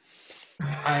voice.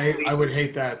 I would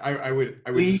hate that. I would.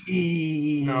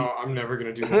 Please. No, I'm never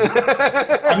gonna do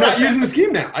that. I'm not using the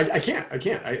scheme now. I can't.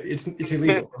 It's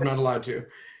illegal. I'm not allowed to.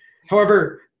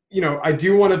 However, I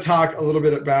do want to talk a little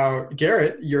bit about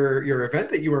Garrett, your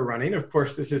event that you were running. Of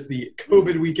course, this is the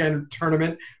COVID weekend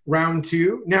tournament, round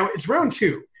 2. Now it's round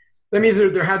 2. That means there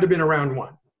had to have been a round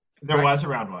 1. There Right. was a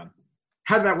round 1.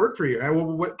 How did that work for you?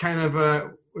 What kind of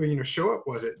show up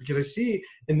was it? Because I see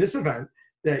in this event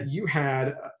that you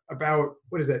had about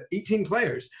 18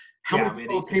 players. How Yeah, many we had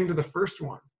people 18. came to the first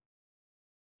one?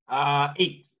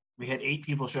 8. We had 8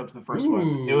 people show up to the first one.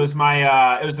 Ooh. It was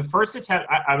my it was the first attempt.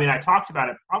 I talked about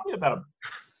it probably about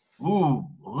a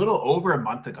little over a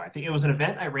month ago. I think it was an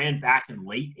event I ran back in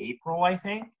late April, I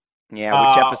think. yeah,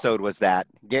 which episode was that?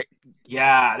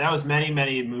 Yeah, that was many,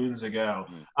 many moons ago.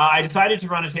 I decided to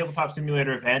run a tabletop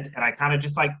simulator event, and I kind of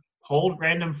just pulled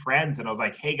random friends, and I was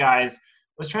like, hey guys,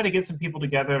 let's try to get some people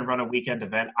together and run a weekend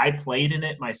event. I played in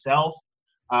it myself.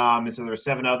 And so there were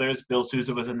 7 others. Bill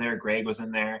Sousa was in there. Greg was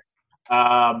in there.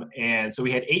 And so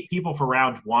we had 8 people for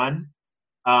round 1.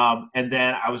 And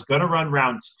then I was going to run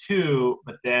round 2,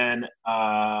 but then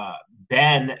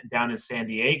Ben down in San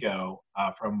Diego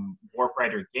from Warp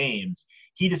Rider Games,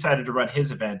 he decided to run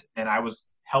his event, and I was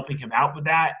helping him out with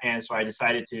that. And so I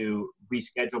decided to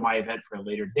reschedule my event for a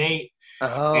later date.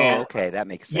 Oh, And- okay, that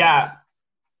makes sense. Yeah.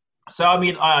 So,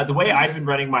 the way I've been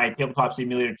running my tabletop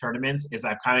simulator tournaments is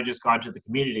I've kind of just gone to the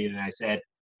community and I said,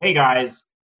 hey guys,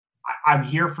 I'm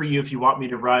here for you if you want me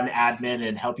to run admin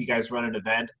and help you guys run an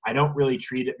event. I don't really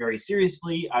treat it very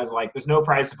seriously. I was like, there's no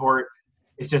prize support.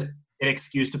 It's just an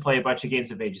excuse to play a bunch of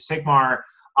games of Age of Sigmar.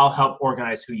 I'll help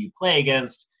organize who you play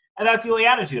against. And that's the only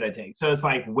attitude I take. So it's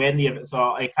like when the event,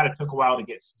 so it kind of took a while to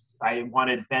get, I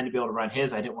wanted Ben to be able to run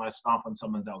his. I didn't want to stomp on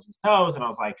someone else's toes. And I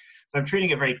was like, so I'm treating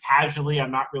it very casually.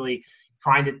 I'm not really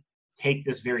trying to take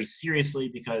this very seriously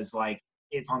because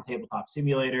it's on Tabletop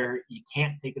Simulator. You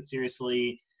can't take it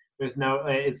seriously. There's no,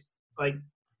 it's like,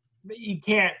 you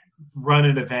can't run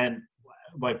an event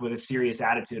with a serious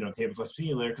attitude on Tabletop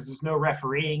Simulator because there's no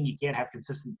refereeing. You can't have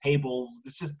consistent tables.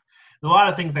 There's a lot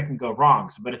of things that can go wrong.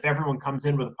 So, but if everyone comes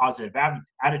in with a positive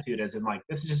attitude, as in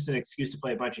this is just an excuse to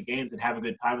play a bunch of games and have a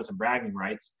good time with some bragging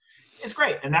rights, it's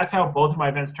great. And that's how both of my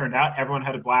events turned out. Everyone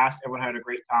had a blast. Everyone had a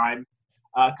great time.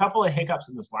 A couple of hiccups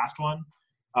in this last one,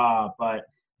 but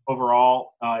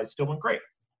overall, it still went great.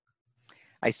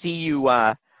 I see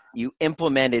you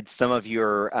implemented some of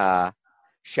your,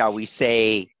 shall we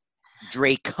say,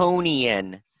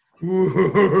 draconian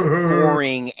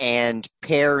scoring and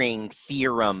pairing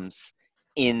theorems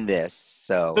in this.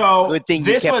 So good thing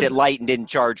you this kept was- it light and didn't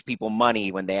charge people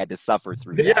money when they had to suffer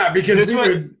through that. Yeah, because This we was-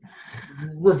 would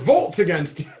revolt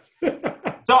against you.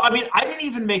 So, I mean, I didn't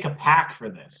even make a pack for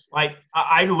this. Like,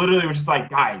 I literally was just like,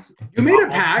 guys. You made a I'll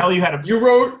pack. tell you how to. You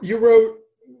wrote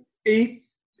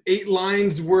eight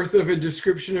lines worth of a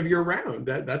description of your round.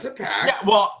 That's a pack. Yeah,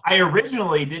 well, I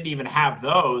originally didn't even have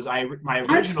those. My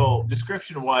original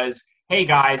description was, hey,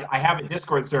 guys, I have a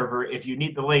Discord server. If you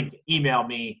need the link, email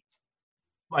me.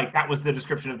 Like, that was the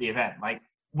description of the event. Like,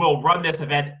 we'll run this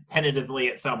event tentatively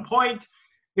at some point.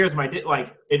 Here's my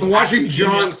I'm watching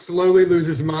John slowly lose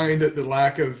his mind at the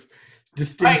lack of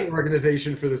distinct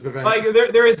organization for this event. Like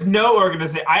there is no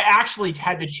organization. I actually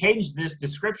had to change this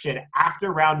description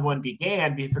after round one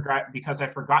began because I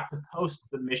forgot to post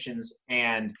the missions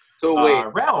and So wait,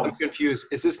 I'm realms. confused.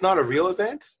 Is this not a real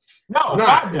event? No,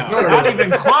 not. no, It's not a not real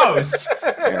even close.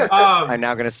 I'm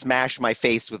now going to smash my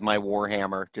face with my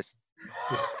Warhammer. Just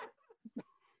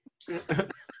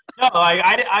No,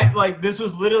 I like this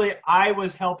was literally I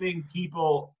was helping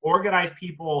people organize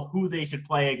people who they should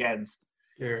play against,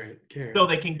 Garrett. so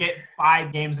they can get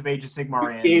 5 games of Age of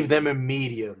Sigmar in. Gave them a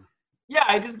medium. Yeah,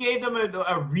 I just gave them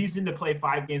a reason to play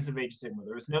 5 games of Age of Sigmar.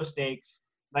 There was no stakes.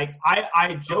 Like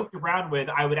I joked around with,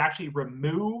 I would actually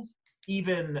remove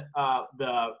even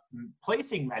the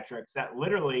placing metrics that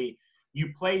literally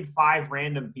you played 5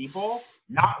 random people,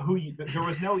 not who you. There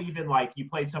was no even like you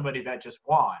played somebody that just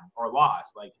won or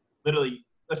lost. Like literally,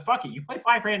 let's fuck it. You play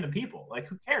 5 random people. Like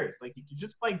who cares? Like you're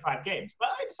just playing 5 games. But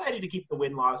I decided to keep the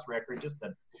win-loss record, just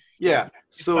to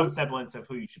So some semblance of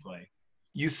who you should play.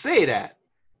 you say that,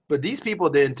 but these people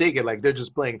didn't take it like they're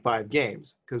just playing 5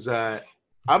 games. Because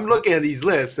I'm looking at these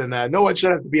lists, and no one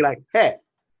should have to be like, hey,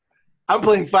 I'm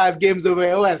playing 5 games of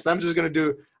AOS. I'm just going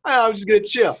to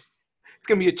chill. It's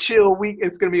going to be a chill week.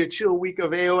 It's going to be a chill week of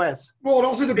AOS. Well, it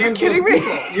also depends. kidding on the me?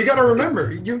 people. You got to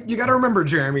remember. You got to remember,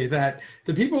 Jeremy, that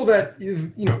the people that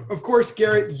of course,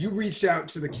 Garrett, you reached out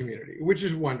to the community, which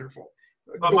is wonderful.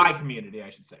 But my community,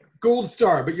 I should say. Gold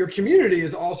star, but your community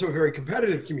is also a very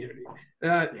competitive community,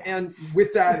 and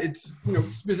with that, it's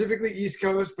specifically East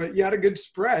Coast, but you had a good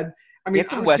spread. I mean,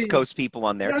 get some West Coast people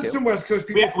on there That's too. some West Coast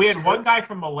people. We had one guy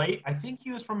from Malaysia. I think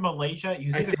he was from Malaysia. He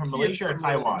was either from Malaysia or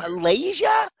Taiwan.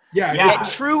 Malaysia? Yeah. A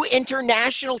true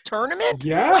international tournament?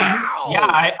 Yeah. Wow.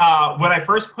 Yeah, when I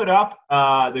first put up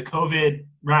the COVID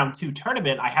round 2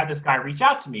 tournament, I had this guy reach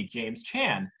out to me, James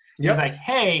Chan. He's Yep. like,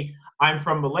 hey, I'm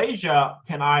from Malaysia.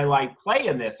 Can I play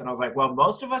in this? And I was like, well,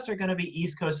 most of us are going to be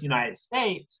East Coast United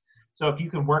States. So if you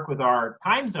can work with our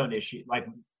time zone issue,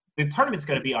 the tournament's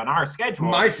going to be on our schedule.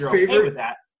 My if you're favorite- okay with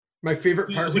that. My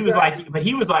favorite part. He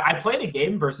was like, I played a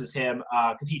game versus him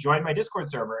because he joined my Discord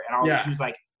server, and I was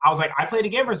like, I played a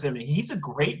game versus him, and he's a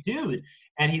great dude,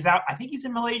 and he's out. I think he's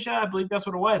in Malaysia. I believe that's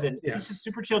what it was, and he's just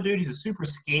super chill dude. He's a super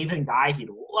Skaven guy. He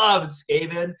loves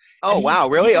Skaven. Oh, And wow.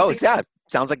 Really? just Oh, yeah.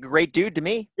 Sounds like a great dude to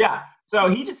me. Yeah. So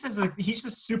he's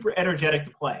just super energetic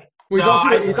to play. Well,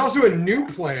 So he's also a new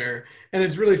player, and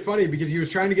it's really funny because he was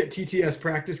trying to get TTS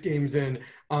practice games in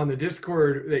on the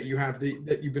Discord that you have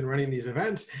that you've been running these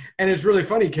events, and it's really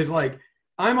funny because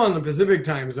I'm on the Pacific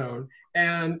time zone,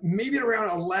 and maybe at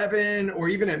around 11 or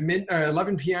even at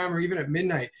 11 p.m. or even at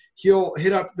midnight, he'll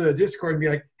hit up the Discord and be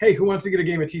like, "Hey, who wants to get a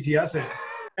game of TTS in?"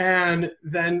 And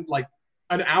then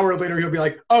an hour later, he'll be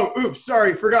like, "Oh, oops,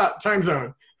 sorry, forgot time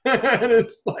zone," and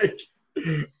it's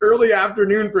early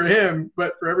afternoon for him,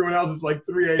 but for everyone else, it's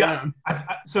 3 a.m.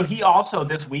 So he also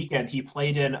this weekend he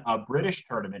played in a British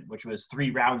tournament, which was 3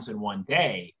 rounds in one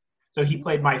day. So he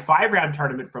played my 5-round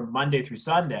tournament from Monday through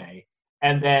Sunday,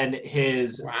 and then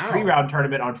his 3-round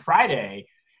tournament on Friday.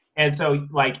 And so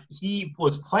he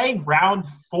was playing round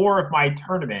 4 of my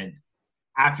tournament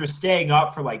after staying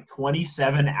up for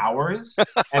 27 hours. And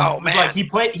Oh, it was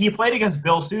man. he played against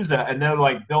Bill Souza, and then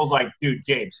Bill's like, dude,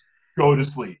 James, go to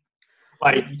sleep.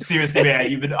 Seriously,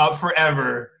 man, you've been up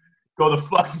forever. Go the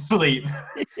fuck to sleep.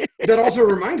 That also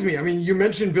reminds me. I mean, you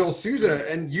mentioned Bill Souza,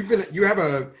 and you have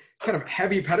a kind of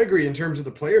heavy pedigree in terms of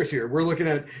the players here. We're looking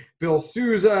at Bill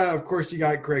Souza. Of course, you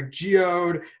got Greg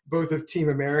Geode, both of Team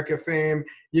America fame.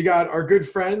 You got our good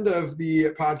friend of the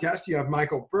podcast. You have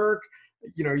Michael Burke.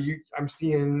 I'm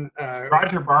seeing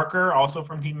Roger Barker, also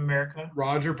from Team America.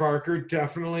 Roger Barker,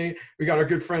 definitely. We got our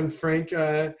good friend Frank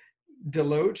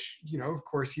Deloach. Of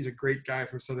course, he's a great guy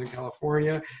from Southern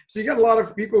California. So you got a lot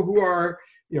of people who are,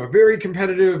 very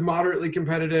competitive, moderately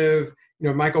competitive.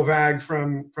 Michael Vag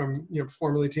from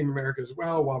formerly Team America as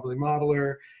well, Wobbly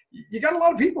Modeler. You got a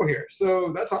lot of people here,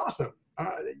 so that's awesome.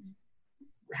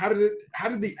 How did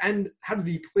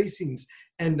the placings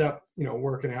end up,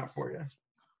 working out for you?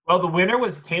 Well, the winner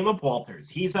was Caleb Walters.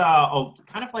 He's a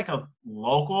kind of like a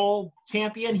local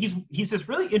champion. He's this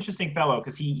really interesting fellow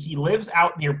because he lives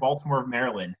out near Baltimore,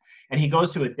 Maryland, and he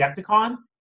goes to Adepticon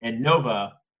and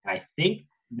Nova, and I think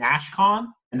NashCon,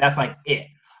 and that's like it.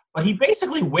 But he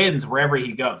basically wins wherever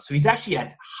he goes. So he's actually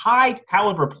a high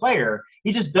caliber player.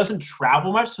 He just doesn't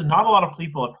travel much, so not a lot of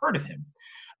people have heard of him.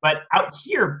 But out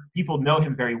here, people know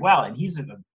him very well, and he's a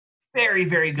very,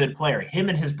 very good player. Him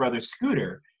and his brother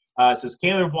Scooter. So it's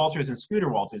Caleb Walters and Scooter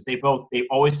Walters. They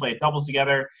always play doubles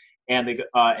together, and they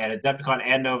at Adepticon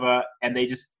and Nova, and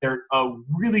they're a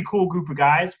really cool group of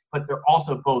guys, but they're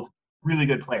also both really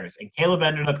good players. And Caleb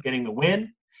ended up getting the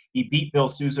win. He beat Bill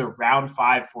Souza round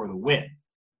 5 for the win.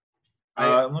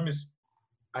 I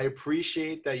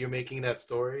appreciate that you're making that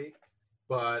story,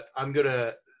 but I'm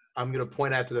gonna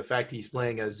point out to the fact he's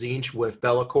playing a Zinch with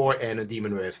Be'lakor and a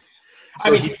Demon Rift.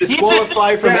 So he's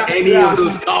disqualified from any of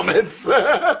those comments. He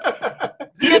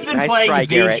has been playing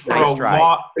Zinch for a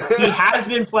while. He has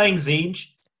been playing Zinch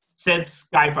since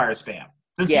Skyfire Spam.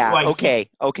 Okay.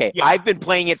 Yeah. I've been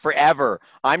playing it forever.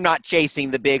 I'm not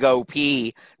chasing the big OP.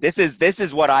 This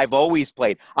is what I've always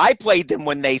played. I played them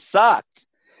when they sucked.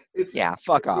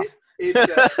 Fuck off. For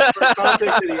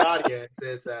context to the audience,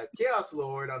 it's a Chaos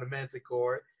Lord on a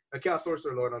Manticore, a Chaos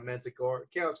Sorcerer Lord on Manticore,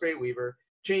 Chaos Fate Weaver,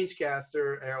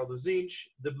 Changecaster, Herald of Zinch,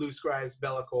 the Blue Scribes,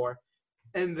 Be'lakor,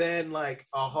 and then 6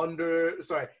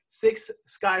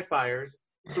 Skyfires,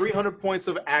 300 points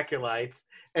of Acolytes,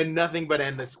 and nothing but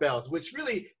endless spells, which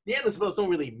really, the endless spells don't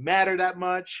really matter that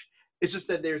much. It's just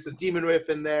that there's a Demon Rift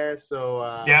in there,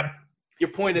 so your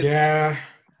point is meaningless.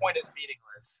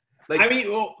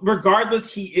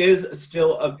 Regardless, he is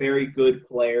still a very good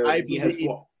player. I believe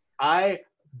you.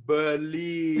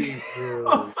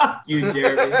 Oh, fuck you,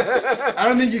 Jeremy. I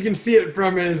don't think you can see it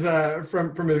from his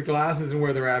from his glasses and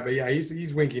where they're at, but yeah,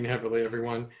 he's winking heavily,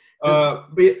 everyone.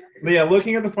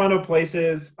 Looking at the final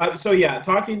places.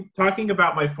 Talking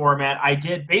about my format,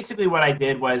 what I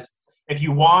did was, if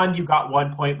you won, you got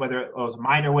 1 point, whether it was a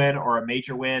minor win or a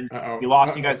major win. If you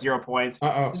lost, you got 0 points.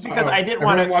 Just because I didn't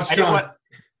want to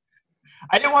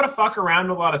fuck around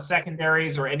with a lot of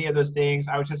secondaries or any of those things.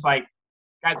 I was just like,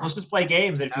 guys, let's just play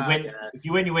games. And if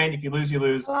you win, you win. If you lose, you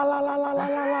lose. He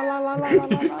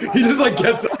just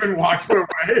gets up and walks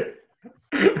away.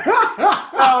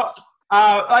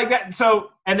 Like that. So,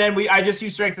 and then I just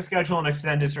use strength of schedule and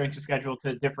extended strength of schedule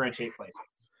to differentiate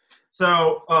placings.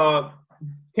 So,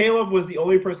 Caleb was the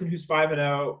only person who's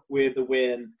 5-0 with the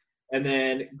win, and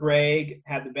then Greg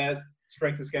had the best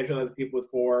strength of schedule of the people with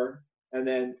 4, and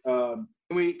then can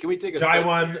we take a Jai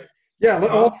won. Yeah,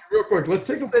 real quick. Let's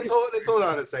hold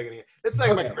on a second here. Let's talk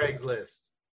about Greg's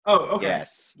list. Oh, okay.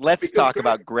 Yes, let's talk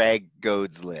about Greg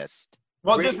Gode's list.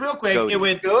 Well, just real quick, Goaty. It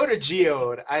went Goad or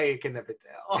Geode. I can never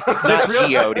tell. It's not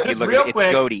Geode. If you look at it,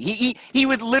 it's Goaty. He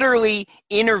was literally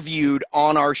interviewed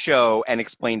on our show and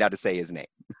explained how to say his name.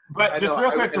 But just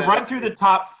real quick, to run through the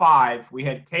top 5, we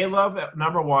had Caleb at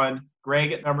number 1,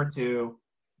 Greg at number 2,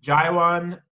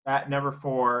 Jaiwan at number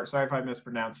 4. Sorry if I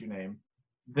mispronounced your name.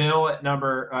 Bill at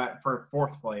for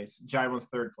 4th place. Jaiwan's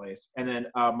 3rd place, and then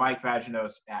Mike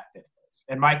Vaginos at 5th place.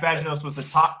 And Mike Vaginos was the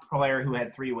top player who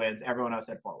had 3 wins. Everyone else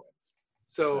had 4 wins.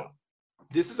 So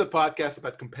this is a podcast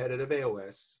about competitive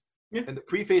AOS. Yeah. And the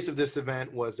preface of this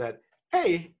event was that,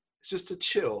 hey, it's just a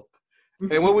chill.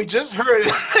 And what we just heard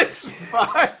is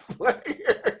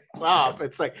 5-player top.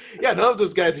 It's like, none of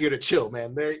those guys are here to chill,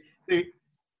 man. They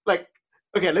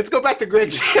okay, let's go back to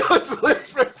Greg Shield's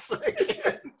list for a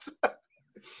second.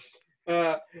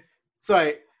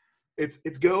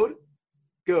 It's Goad.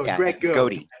 Yeah, Greg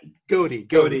Goad. Goaty.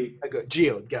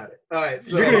 Geode, got it. All right,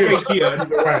 so you're gonna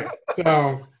Geode. Right.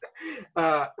 So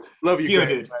love you, Geode, Greg.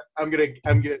 dude. I'm gonna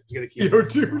keep Geode,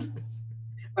 dude.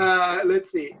 Let's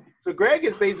see. So Greg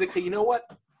is basically, you know what?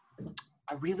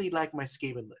 I really like my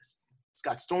Skaven list. It's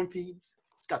got Storm Fiends.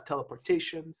 It's got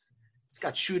teleportations. It's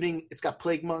got shooting. It's got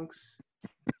Plague Monks.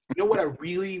 You know what I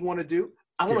really want to do?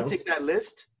 I want to take that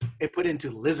list and put it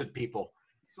into Lizard People.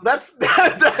 So that's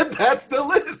the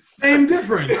list. Same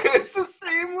difference. It's the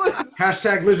same list.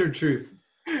 Hashtag Lizard Truth.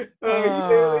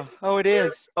 It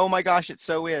is. Oh my gosh, it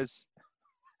so is.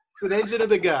 It's an Engine of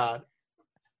the God.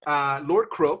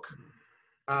 Lord Croak.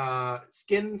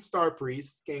 Skin Star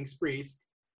Priest, Skanks Priest,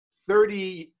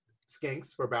 30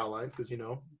 Skanks for battle lines, because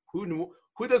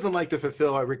who doesn't like to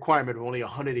fulfill a requirement of only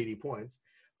 180 points,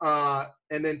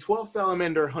 and then 12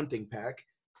 Salamander Hunting Pack,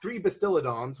 3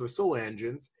 Bastillodons with Solar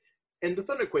Engines, and the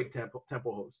Thunderquake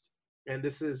Temple Host. And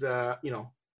this is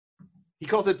he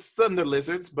calls it Thunder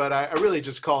Lizards, but I really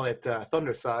just call it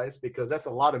Thunder Size, because that's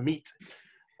a lot of meat.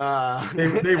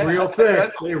 They real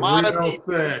thick. They real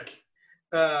thick.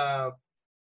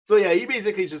 So yeah, he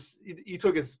basically just he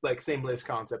took his like same list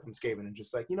concept from Skaven and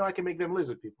just like, I can make them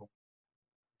lizard people.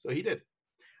 So he did.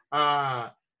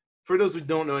 For those who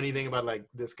don't know anything about like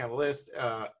this kind of list,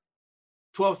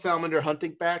 12 Salamander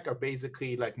hunting pack are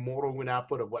basically like mortal wound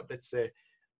output of what, let's say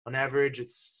on average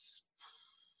it's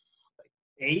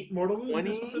 8 mortal wounds 20.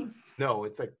 or something? No,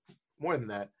 it's like more than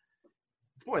that.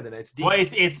 It's more than that. It's deep. Well,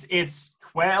 it's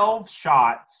 12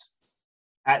 shots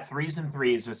at 3s and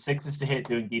 3s with 6s to hit,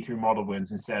 doing D3 mortal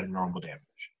wounds instead of normal damage.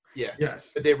 Yeah.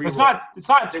 Yes. But they So reroll. it's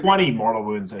not 20 mortal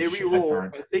wounds. They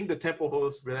reroll. I think the temple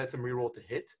host lets them reroll to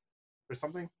hit or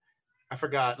something. I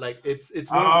forgot. Like it's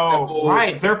one of the temple,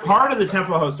 right. They're part of the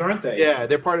temple host, aren't they? Yeah,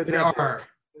 they're part of the They temple are. host.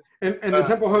 And the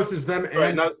temple host is them Right,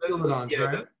 and now, Philodons, yeah,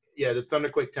 right? the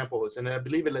Thunderquake temple host, and I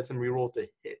believe it lets them reroll to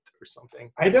hit or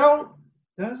something. I don't.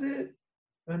 Does it?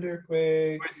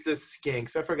 Thunderquake. Or it's the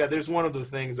skinks. I forgot. There's one of the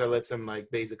things that lets them like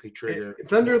basically trigger.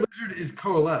 Thunder Lizard is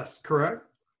Coalesce, correct?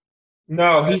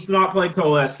 No, he's not playing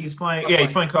Coalesce. He's playing. Yeah,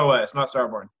 he's playing Coalesce, not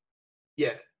Starborn.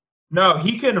 Yeah. No,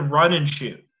 he can run and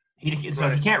shoot. So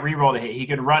Right. he can't reroll to hit. He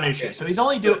can run and shoot. Yeah. So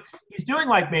he's doing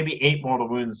like maybe 8 mortal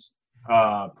wounds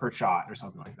per shot or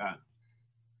something like that.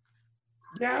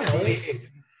 Yeah.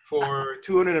 For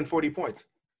 240 points.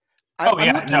 Oh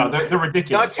yeah, no, they're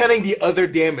ridiculous. Not counting the other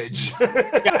damage.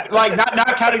 Yeah, like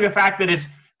not counting the fact that it's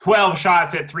 12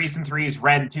 shots at 3s and 3s,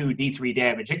 Ren 2, D3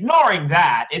 damage. Ignoring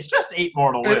that, it's just 8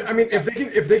 mortal wounds. And, I mean,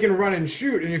 if they can run and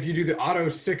shoot, and if you do the auto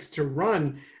 6 to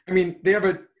run, I mean, they have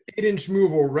a 8-inch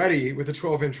move already with a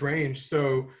 12-inch range.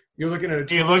 So you're looking at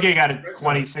You're looking at a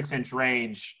 26-inch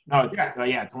range. No,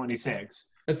 yeah, 26.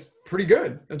 That's pretty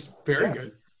good. That's very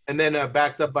good. And then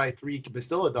backed up by 3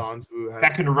 Bastiladons who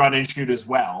That can run and shoot as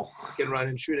well. can run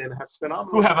and shoot and have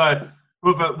phenomenal. Who have a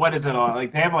what is it?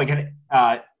 Like they have like an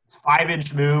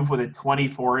 5-inch move with a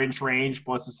 24-inch range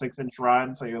plus a 6-inch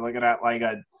run. So you're looking at like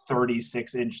a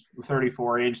 36-inch,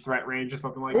 34-inch threat range or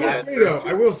something like that.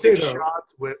 I will say though,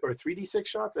 shots or 3d6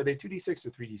 shots. Are they 2d6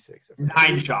 or 3d6?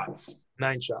 9 shots.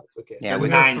 9 shots. Okay. Yeah, And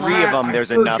with nine 3 of them, I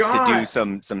there's enough to forgot. do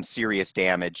some serious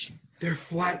damage. they're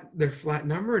flat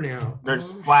number now.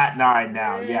 There's Oh, flat 9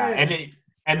 now, yeah. shit.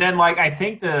 And then like I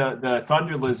think the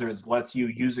Thunder Lizards lets you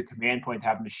use a command point to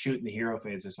have them to shoot in the hero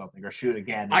phase or something, or shoot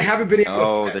again. I haven't been able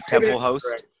Oh, to the temple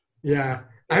host. Yeah.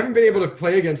 I haven't been able to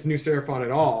play against New Seraphon at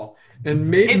all. And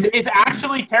maybe It's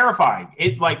actually terrifying.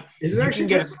 It like is it you actually can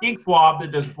get a skink blob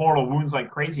that does mortal wounds like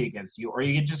crazy against you, or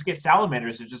you can just get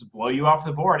salamanders that just blow you off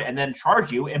the board and then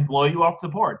charge you and blow you off the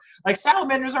board. Like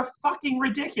salamanders are fucking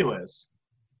ridiculous.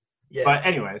 Yes. But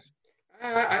anyways,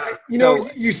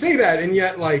 you say that, and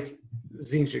yet like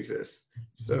Zinch exists.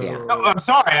 So Yeah. no, I'm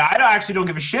sorry. Actually don't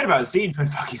give a shit about Zine, but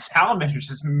fucking salamanders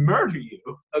just murder you.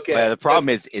 Okay. The problem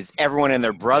is everyone and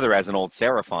their brother has an old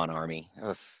Seraphon army.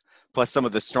 Ugh. Plus, some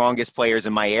of the strongest players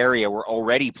in my area were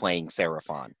already playing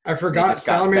Seraphon. I forgot just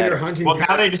got salamander better. hunting. Well,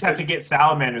 now they just have to get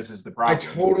salamanders is the I problem.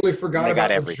 totally forgot They got about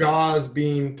the everything. Jaws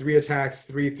being 3 attacks,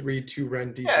 3/3, 2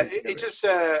 Ren D. Yeah, it just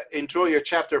enjoy your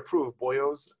chapter approved,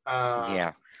 boyos.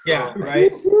 Yeah. Yeah,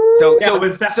 right. So Yeah, when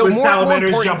more salamanders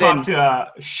important jump than- up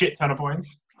to a shit ton of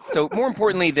points. So more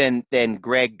importantly than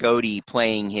Greg Godey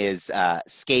playing his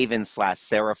Skaven /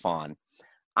 Seraphon,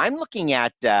 I'm looking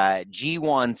at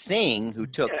Jiwan Singh, who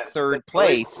took third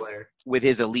place with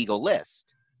his illegal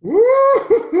list.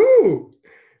 Woo!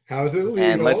 How's it illegal?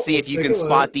 And let's see if you take can a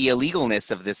spot look. the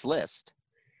illegalness of this list.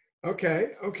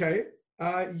 Okay.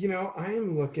 I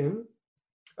am looking.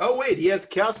 Oh wait, he has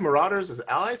Chaos Marauders as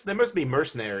allies. They must be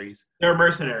mercenaries. They're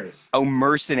mercenaries. Oh,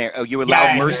 mercenary! Oh, you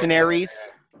allowed Yeah.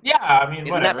 mercenaries? Yeah, I mean,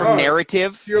 Isn't that whatever. from Oh.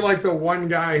 narrative? You're like the one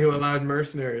guy who allowed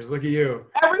mercenaries. Look at you.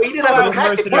 Everyone He didn't have a allows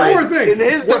packet. One more mercenaries. thing.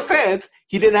 In his defense,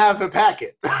 he didn't have a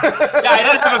packet. Yeah, I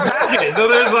didn't have a packet, so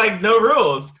there's like no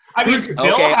rules. I mean,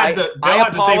 Bill Okay, had the. Bill I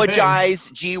had the same thing. apologize,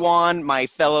 Jiwan, my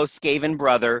fellow Skaven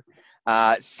brother.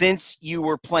 Since you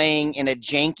were playing in a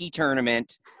janky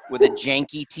tournament with a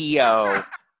janky TO,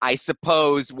 I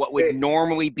suppose what would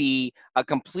normally be a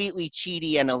completely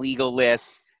cheaty and illegal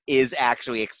list is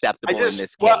actually acceptable in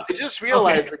this case. I just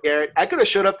realized, Garrett, I could have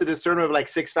showed up to this tournament with like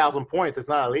 6,000 points. It's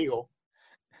not illegal.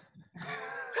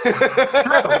 True.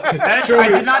 I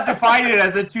did not define it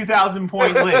as a 2,000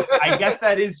 point list. I guess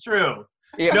that is true.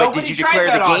 Yeah, but Nobody did you tried declare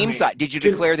that the on game me. size? Did you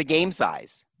declare the game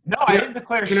size? No, I didn't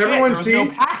declare Can shit. everyone there was see?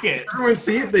 no packet. Everyone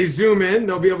see if they zoom in,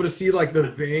 they'll be able to see like the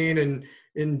vein and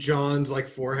in John's like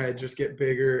forehead just get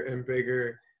bigger and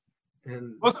bigger.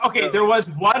 And Okay, there was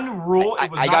one rule.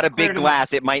 It was I not got a declared big in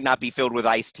glass. It might not be filled with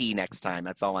iced tea next time.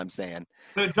 That's all I'm saying.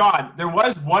 So, John, there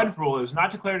was one rule. It was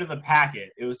not declared in the packet.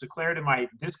 It was declared in my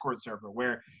Discord server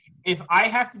where if I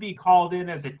have to be called in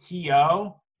as a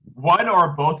TO, one or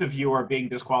both of you are being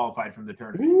disqualified from the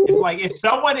tournament. It's like if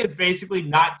someone is basically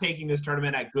not taking this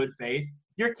tournament at good faith,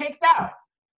 you're kicked out.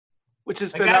 Which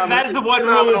is like that is the one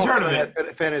rule of the tournament.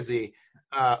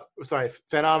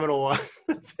 Phenomenal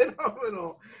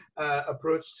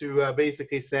approach to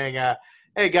basically saying,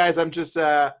 "Hey guys, I'm just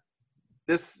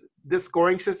this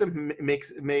scoring system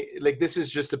like this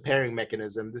is just a pairing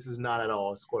mechanism. This is not at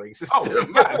all a scoring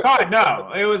system." Oh God,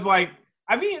 no! It was like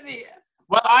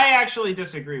well, I actually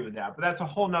disagree with that, but that's a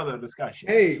whole nother discussion.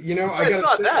 Hey, you know, it's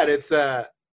not that. It's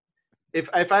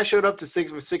if I showed up to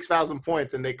 6,000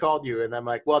 points and they called you and I'm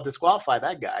like, well, disqualify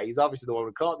that guy. He's obviously the one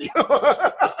who called you.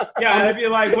 Yeah, and if you're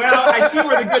like, well, I see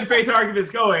where the good faith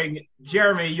argument's going.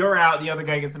 Jeremy, you're out. The other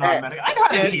guy gets an automatic. I know how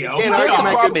to TO. The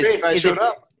problem is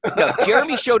if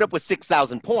Jeremy showed up with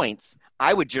 6,000 points,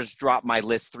 I would just drop my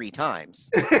list 3 times.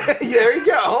 There you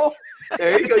go.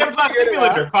 There you go.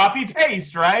 Copy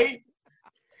paste, right?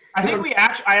 I think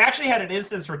I actually had an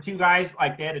instance where 2 guys,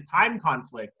 like, they had a time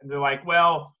conflict, and they're like,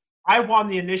 well, I won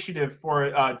the initiative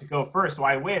for to go first, so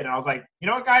I win. And I was like, you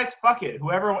know what, guys, fuck it.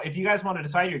 If you guys want to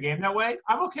decide your game that way,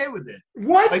 I'm okay with it.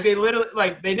 What? Like they literally,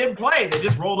 like they didn't play. They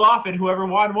just rolled off, and whoever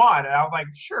won. And I was like,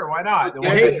 sure, why not? The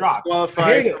one that dropped.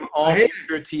 Qualified from all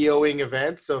major TOing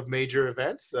events of major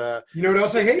events. You know what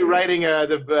else I hate? You're writing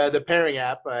the pairing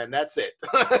app, and that's it.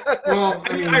 Well,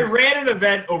 I mean, I ran an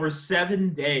event over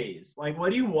 7 days. Like, what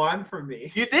do you want from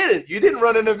me? You didn't. You didn't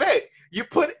run an event. You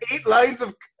put 8 lines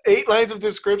of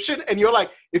description, and you're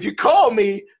like, if you call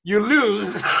me, you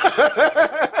lose.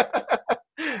 I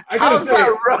gotta say,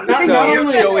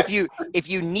 so if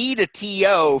you need a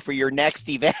TO for your next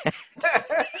event,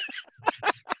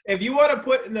 if you want to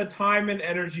put in the time and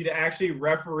energy to actually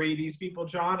referee these people,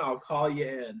 John, I'll call you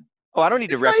in. Oh, I don't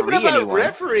need to referee anyone.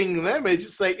 Refereeing them, it's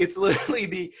just like it's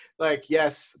literally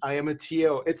yes, I am a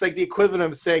TO. It's like the equivalent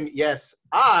of saying, yes,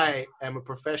 I am a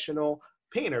professional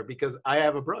painter because I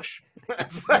have a brush.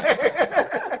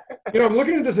 You know, I'm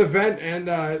looking at this event, and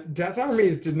Death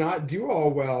Armies did not do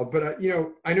all well. But you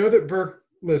know, I know that Burke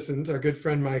listens. Our good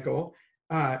friend Michael,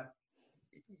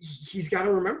 he's got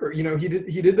to remember. You know, he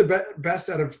did the best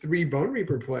out of 3 Bone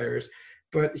Reaper players,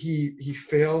 but he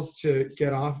fails to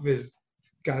get off of his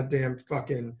goddamn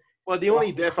fucking. Well, the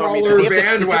only Death Army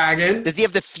bandwagon. Does he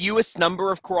have the fewest number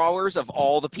of crawlers of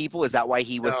all the people? Is that why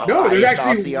he was the No, there's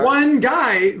actually OCR? One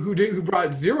guy who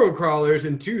brought 0 crawlers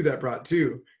and 2 that brought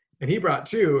 2. And he brought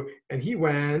 2, and he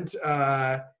went 2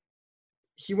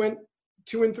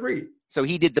 and 3. So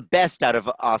he did the best out of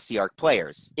OCR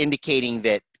players, indicating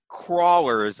that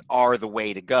crawlers are the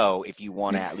way to go if you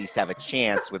want to at least have a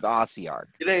chance with OCR.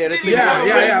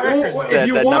 Yeah. Well, if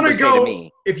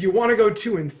you want to go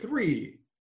 2 and 3,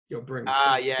 you'll bring.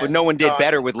 Yes. But no one did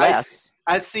better with less.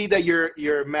 I see that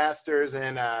your master's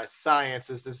in science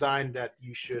is designed that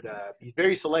you should be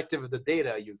very selective of the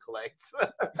data you collect.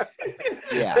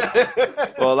 Yeah.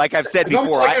 Well, like I've said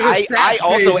before, I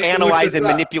also analyze and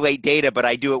manipulate data, but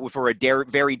I do it for a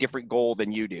very different goal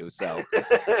than you do. So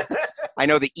I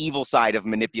know the evil side of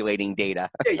manipulating data.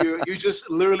 Yeah, you just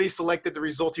literally selected the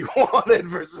result you wanted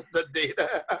versus the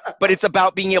data. But it's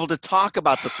about being able to talk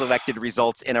about the selected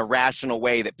results in a rational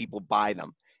way that people buy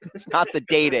them. It's not the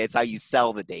data, it's how you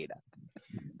sell the data.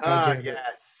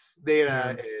 Yes.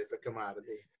 Data is a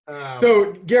commodity.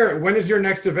 So, Garrett, when is your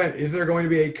next event? Is there going to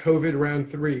be a COVID round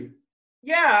 3?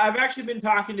 Yeah, I've actually been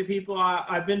talking to people.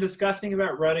 I've been discussing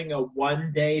about running a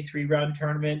 1-day 3-round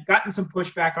tournament. Gotten some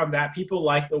pushback on that. People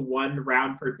like the 1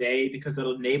 round per day because it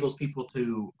enables people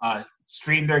to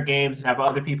stream their games and have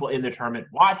other people in the tournament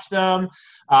watch them.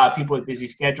 People with busy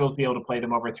schedules be able to play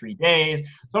them over 3 days.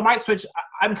 So I might switch.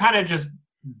 I'm kind of just,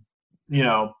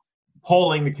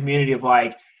 polling the community of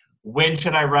like, when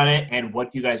should I run it and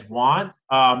what do you guys want?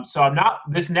 So I'm not,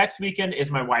 this next weekend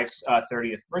is my wife's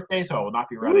 30th birthday, so I will not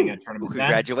be running a tournament.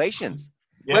 Congratulations.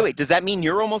 Yeah. Wait, does that mean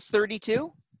you're almost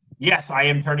 32? Yes, I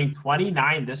am turning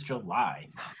 29 this July.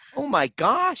 Oh my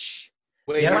gosh.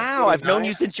 Wait, wow, I've known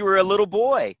you since you were a little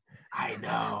boy. I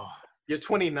know. You're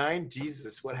 29?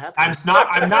 Jesus, what happened?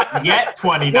 I'm not yet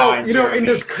 29. Well, in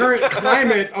this current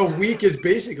climate, a week is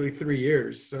basically 3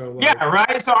 years. So yeah,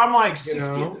 right? So I'm like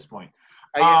 60 at this point.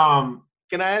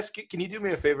 Can I ask you, can you do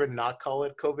me a favor and not call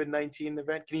it COVID-19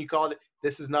 event? Can you call it,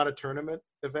 this is not a tournament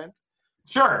event?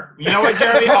 Sure. You know what,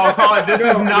 Jeremy? I'll call it, this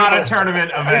is not a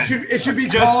tournament event. It should be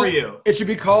just called, for you. It should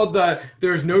be called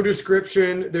there's no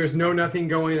description, there's nothing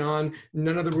going on,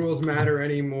 none of the rules matter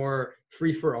anymore.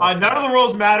 free for all. None of the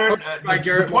rules matter. Coached by The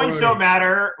Garrett points Maloney. don't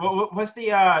matter. What's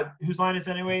the whose line is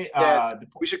it anyway? Yes,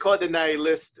 we should call it the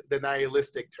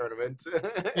nihilistic tournament.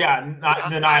 Yeah, not the I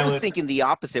was nihilistic. thinking the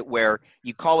opposite, where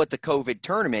you call it the COVID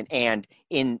tournament, and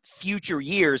in future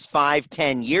years,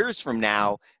 5-10 years from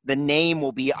now, the name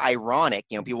will be ironic.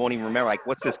 You know, people won't even remember, like,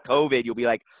 what's this COVID? You'll be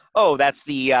like, oh, that's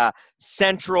the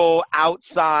central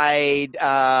outside,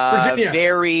 Virginia.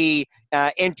 very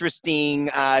interesting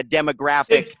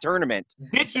demographic tournament.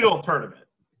 Digital tournament.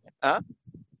 Huh?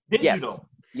 Digital.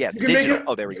 Yes, You can make digital. it-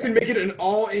 Oh, there we You go. can make it an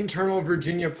all internal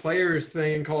Virginia players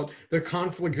thing and call it the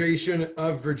Conflagration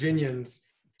of Virginians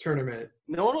tournament.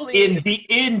 Not only In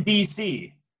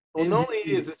DC. not only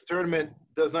is this tournament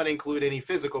does not include any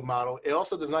physical model, it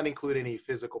also does not include any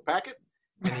physical packet,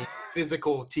 any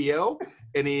physical TO,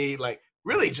 any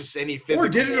really just any physical Or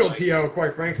digital like, TO,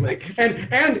 quite frankly.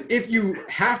 And if you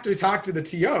have to talk to the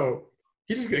TO,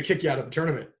 he's just gonna kick you out of the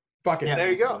tournament. Fuck it. Yeah,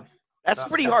 There you go. That's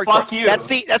pretty hard. Fuck you. That's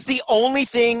the only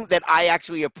thing that I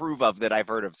actually approve of that I've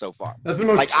heard of so far. That's the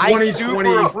most Like, I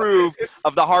 2020. super approve It's-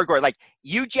 of the hardcore. Like,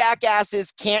 you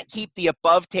jackasses can't keep the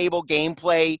above table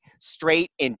gameplay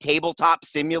straight in Tabletop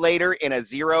Simulator in a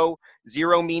zero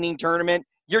meaning tournament.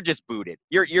 You're just booted.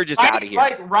 You're just out of here.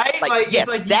 Right? Like, yes, it's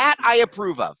like that I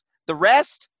approve of. The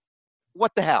rest,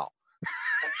 what the hell?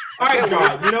 All right,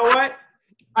 John. You know what?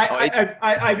 Oh,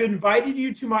 I've invited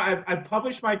you to my. I've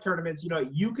published my tournaments. You know,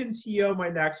 you can TO my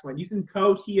next one. You can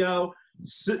co-TO,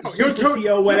 super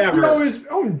TO, whatever. TO his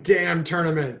own damn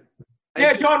tournament.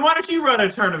 Yeah, John. Why don't you run a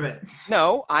tournament?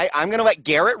 No, I'm going to let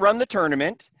Garrett run the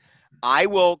tournament. I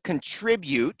will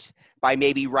contribute by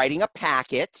maybe writing a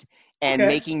packet and Okay.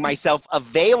 making myself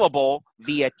available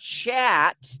via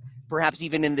chat, perhaps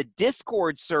even in the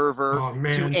Discord server, Oh,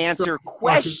 man, to so answer fucking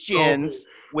questions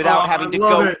without Oh, having I to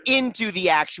love go it. into the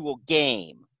actual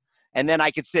game. And then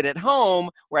I could sit at home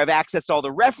where I've accessed all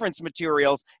the reference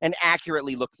materials and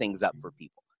accurately look things up for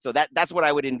people. So that's what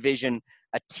I would envision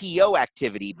a TO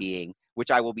activity being, which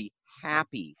I will be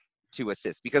happy to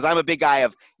assist, because I'm a big guy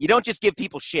of, you don't just give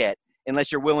people shit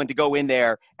unless you're willing to go in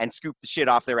there and scoop the shit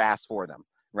off their ass for them,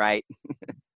 right?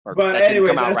 Or But that didn't anyways,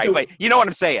 come out as right, to- but you know what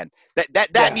I'm saying. That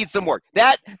Yeah. needs some work.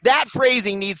 That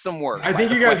phrasing needs some work. I think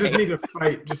by you the guys way. just need to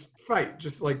fight. Just fight.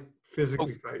 Just like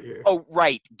physically fight here. Oh,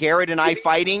 right. Garrett and I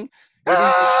fighting.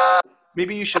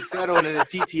 Maybe you should settle in a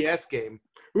TTS game.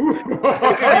 Ooh.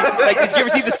 Like, did you ever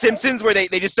see The Simpsons where they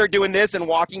just start doing this and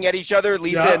walking at each other,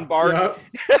 Lisa Yeah, and Bart? yeah.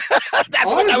 That's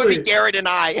what that would be, Honestly- Garrett and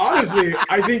I. Honestly,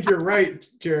 I think you're right,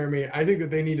 Jeremy. I think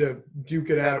that they need to duke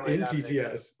it out in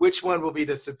TTS. Which one will be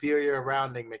the superior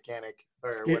rounding mechanic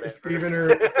or whatever? Steven or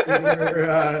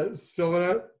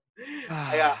Sylvana?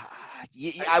 Yeah.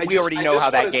 We already I know just how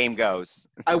that wanna- game goes.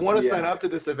 I want to Yeah. sign up to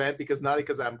this event not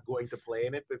because I'm going to play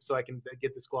in it, but so I can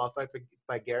get disqualified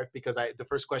by Garrett, because the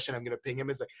first question I'm going to ping him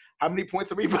is like, how many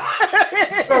points are we buying?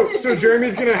 Oh, so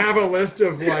Jeremy's gonna have a list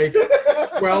of like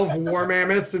 12 war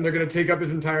mammoths, and they're gonna take up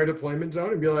his entire deployment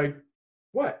zone and be like,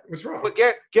 "What? What's wrong?" But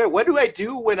Garrett, what do I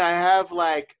do when I have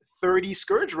like 30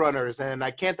 Scourge runners and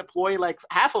I can't deploy like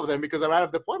half of them because I'm out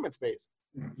of deployment space?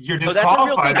 You're Oh, that's a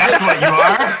real disqualified. thing. That's what you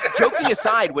are. Joking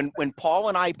aside, when Paul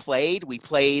and I played, we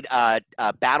played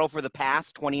Battle for the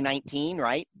Past 2019,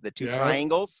 right? The two Yeah.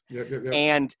 triangles. Yep.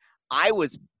 And I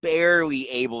was barely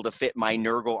able to fit my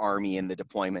Nurgle army in the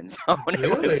deployment zone. It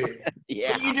was, Really?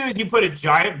 yeah. What you do is you put a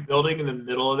giant building in the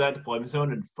middle of that deployment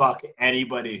zone and fuck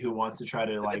anybody who wants to try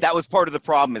to like. That was part of the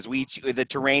problem, is the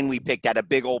terrain we picked had a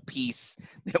big old piece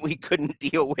that we couldn't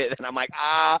deal with. And I'm like,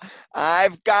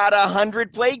 I've got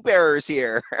 100 plague bearers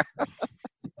here.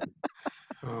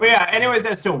 But yeah, anyways,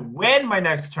 as to when my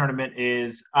next tournament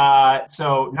is,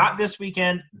 so not this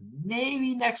weekend,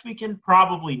 maybe next weekend,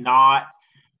 probably not.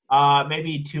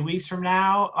 Maybe 2 weeks from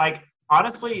now. Like,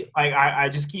 honestly, like I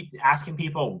just keep asking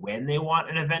people when they want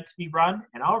an event to be run,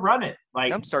 and I'll run it.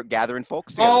 Like, Start gathering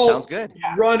folks together. Oh. Sounds good.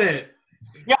 yeah, Run it.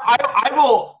 yeah, I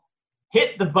will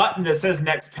hit the button that says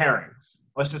next pairings.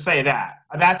 Let's just say that.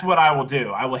 That's what I will do.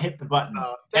 I will hit the button,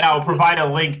 and I will provide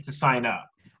a link to sign up.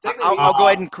 I'll go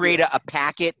ahead and create a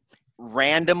packet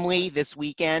randomly this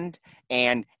weekend,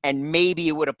 and maybe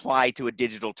it would apply to a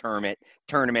digital tournament,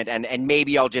 and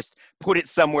maybe I'll just put it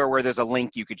somewhere where there's a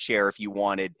link you could share if you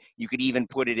wanted. You could even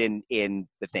put it in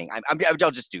the thing.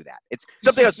 I'll just do that. It's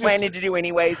something I was planning to do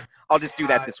anyways. I'll just do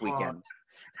that this weekend.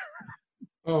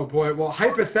 Oh boy. Well,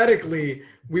 hypothetically,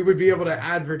 we would be able to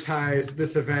advertise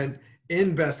this event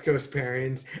in Best Coast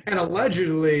Pairings, and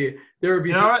allegedly there would be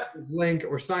You know some what? link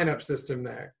or sign up system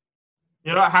there.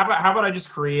 You know, how about I just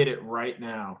create it right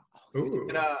now? Ooh.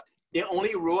 And, The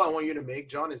only rule I want you to make,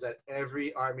 John, is that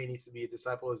every army needs to be a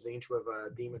disciple of Tzeentch with a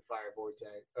Demon Fire Vortex,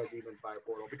 a Demon Fire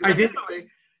Portal. Because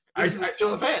this is a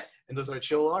chill event, and those are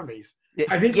chill armies.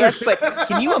 I think yes, but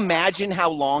can you imagine how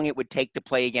long it would take to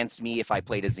play against me if I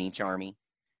played a Tzeentch army?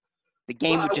 The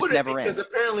game would just never end. Because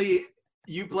apparently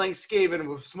you playing Skaven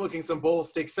with smoking some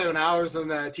bowls takes 7 hours on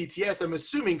the TTS. I'm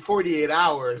assuming 48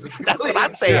 hours. That's what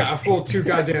I'm saying. Yeah, a full 2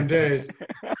 goddamn days.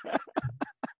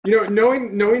 You know,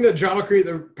 knowing that John will create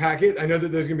the packet, I know that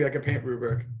there's gonna be like a paint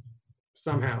rubric.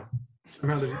 Somehow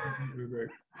there's a paint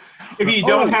rubric. If you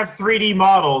don't have 3D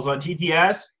models on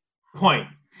TTS, point.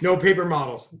 No paper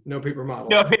models. No paper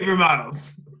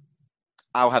models.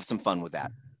 I'll have some fun with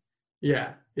that.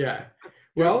 Yeah.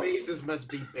 Well, bases must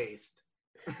be based.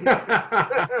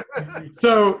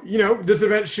 So, this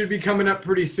event should be coming up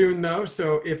pretty soon, though.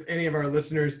 So if any of our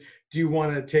listeners do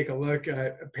want to take a look,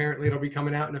 apparently it'll be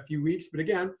coming out in a few weeks. But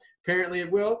again, apparently it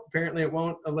will. Apparently it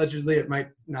won't. Allegedly, it might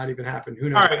not even happen. Who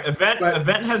knows? All right,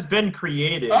 event has been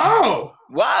created. Oh!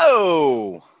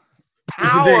 Whoa!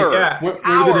 Power! What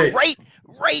Power! are the dates?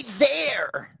 Right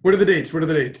there! What are the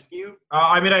dates?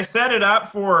 I set it up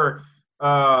for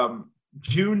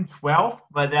June 12th,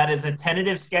 but that is a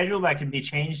tentative schedule that can be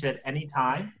changed at any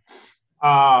time.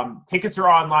 Tickets are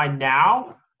online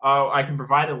now. I can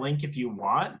provide a link if you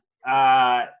want.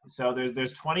 So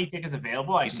there's 20 tickets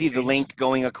available. You see the link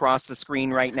going across the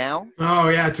screen right now? Oh,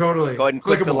 yeah, totally. Go ahead and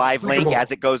click the live link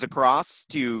as it goes across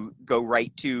to go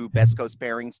right to Best Coast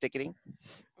Pairings ticketing.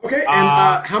 Okay,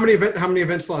 and how many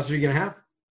event slots are you going to have?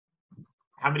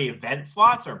 How many event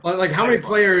slots? Or like how many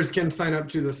players can sign up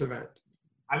to this event?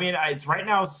 I mean, it's right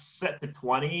now set to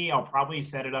 20. I'll probably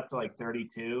set it up to like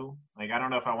 32. Like, I don't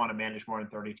know if I want to manage more than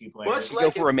 32 players. Let's go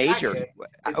for a major.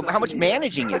 How much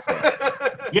managing is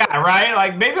there? Yeah, right?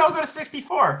 Like, maybe I'll go to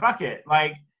 64. Fuck it.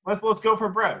 Like, let's go for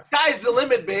broke. Sky's the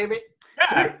limit, baby.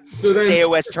 Yeah. So then,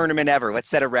 AOS tournament ever. Let's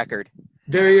set a record.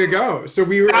 There you go. So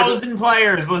we were 1,000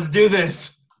 players. Let's do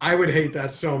this. I would hate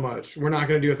that so much. We're not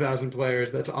going to do 1,000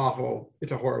 players. That's awful.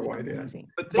 It's a horrible idea.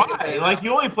 Why? Like,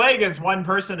 you only play against one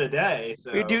person a day.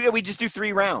 So we just do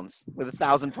 3 rounds with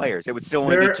 1,000 players. It would still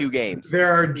only be 2 games.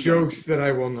 There are jokes that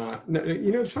I will not. No,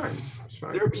 it's fine. It's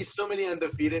fine. There would be so many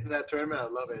undefeated in that tournament. I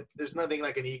love it. There's nothing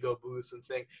like an ego boost and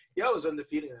saying, "Yo, I was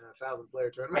undefeated in a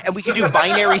 1,000-player tournament." And we could do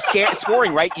binary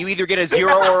scoring, right? You either get a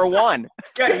 0 or a 1.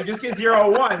 Yeah, you just get 0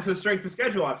 or 1. So strength of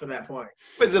schedule after that point.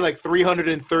 Was it like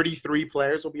 333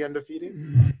 players will be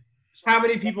undefeated? How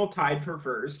many people tied for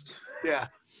first? Yeah.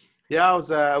 I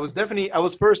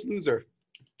was first loser.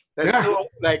 That's still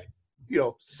like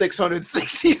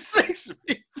 666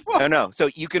 people. No. So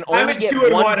you can only get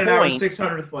 1 point. And I was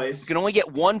 600th place. You can only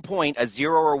get 1 point, a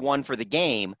 0 or 1 for the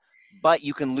game, but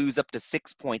you can lose up to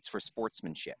 6 points for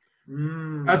sportsmanship.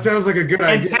 That sounds like a good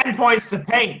idea. And 10 points to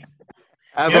paint.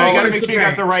 You got to make sure you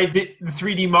got the right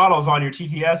 3D models on your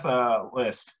TTS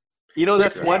list.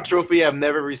 That's one trophy I've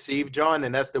never received, John,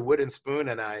 and that's the wooden spoon,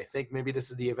 and I think maybe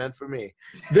this is the event for me.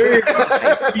 There you go.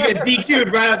 You get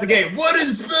DQ'd right out the gate.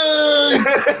 Wooden spoon!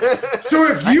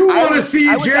 So if you want to see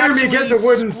Jeremy get the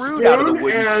wooden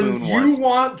spoon you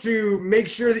want to make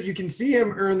sure that you can see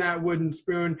him earn that wooden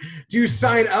spoon, do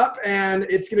sign up, and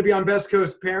it's going to be on Best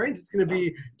Coast Pairings. It's going to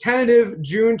be tentative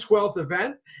June 12th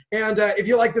event. And if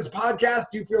you like this podcast,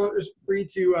 do feel free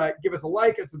to give us a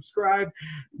like, a subscribe.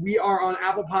 We are on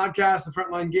Apple Podcasts, the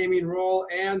Frontline Gaming Roll,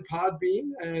 and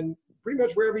Podbean, and pretty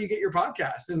much wherever you get your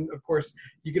podcasts. And, of course,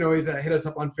 you can always hit us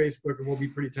up on Facebook, and we'll be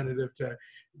pretty tentative to,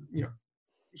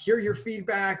 hear your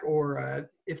feedback, or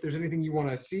if there's anything you want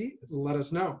to see, let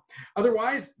us know.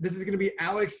 Otherwise, this is going to be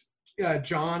Alex,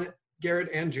 John, Garrett,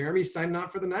 and Jeremy signing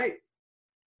off for the night.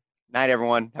 Night,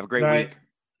 everyone. Have a great week.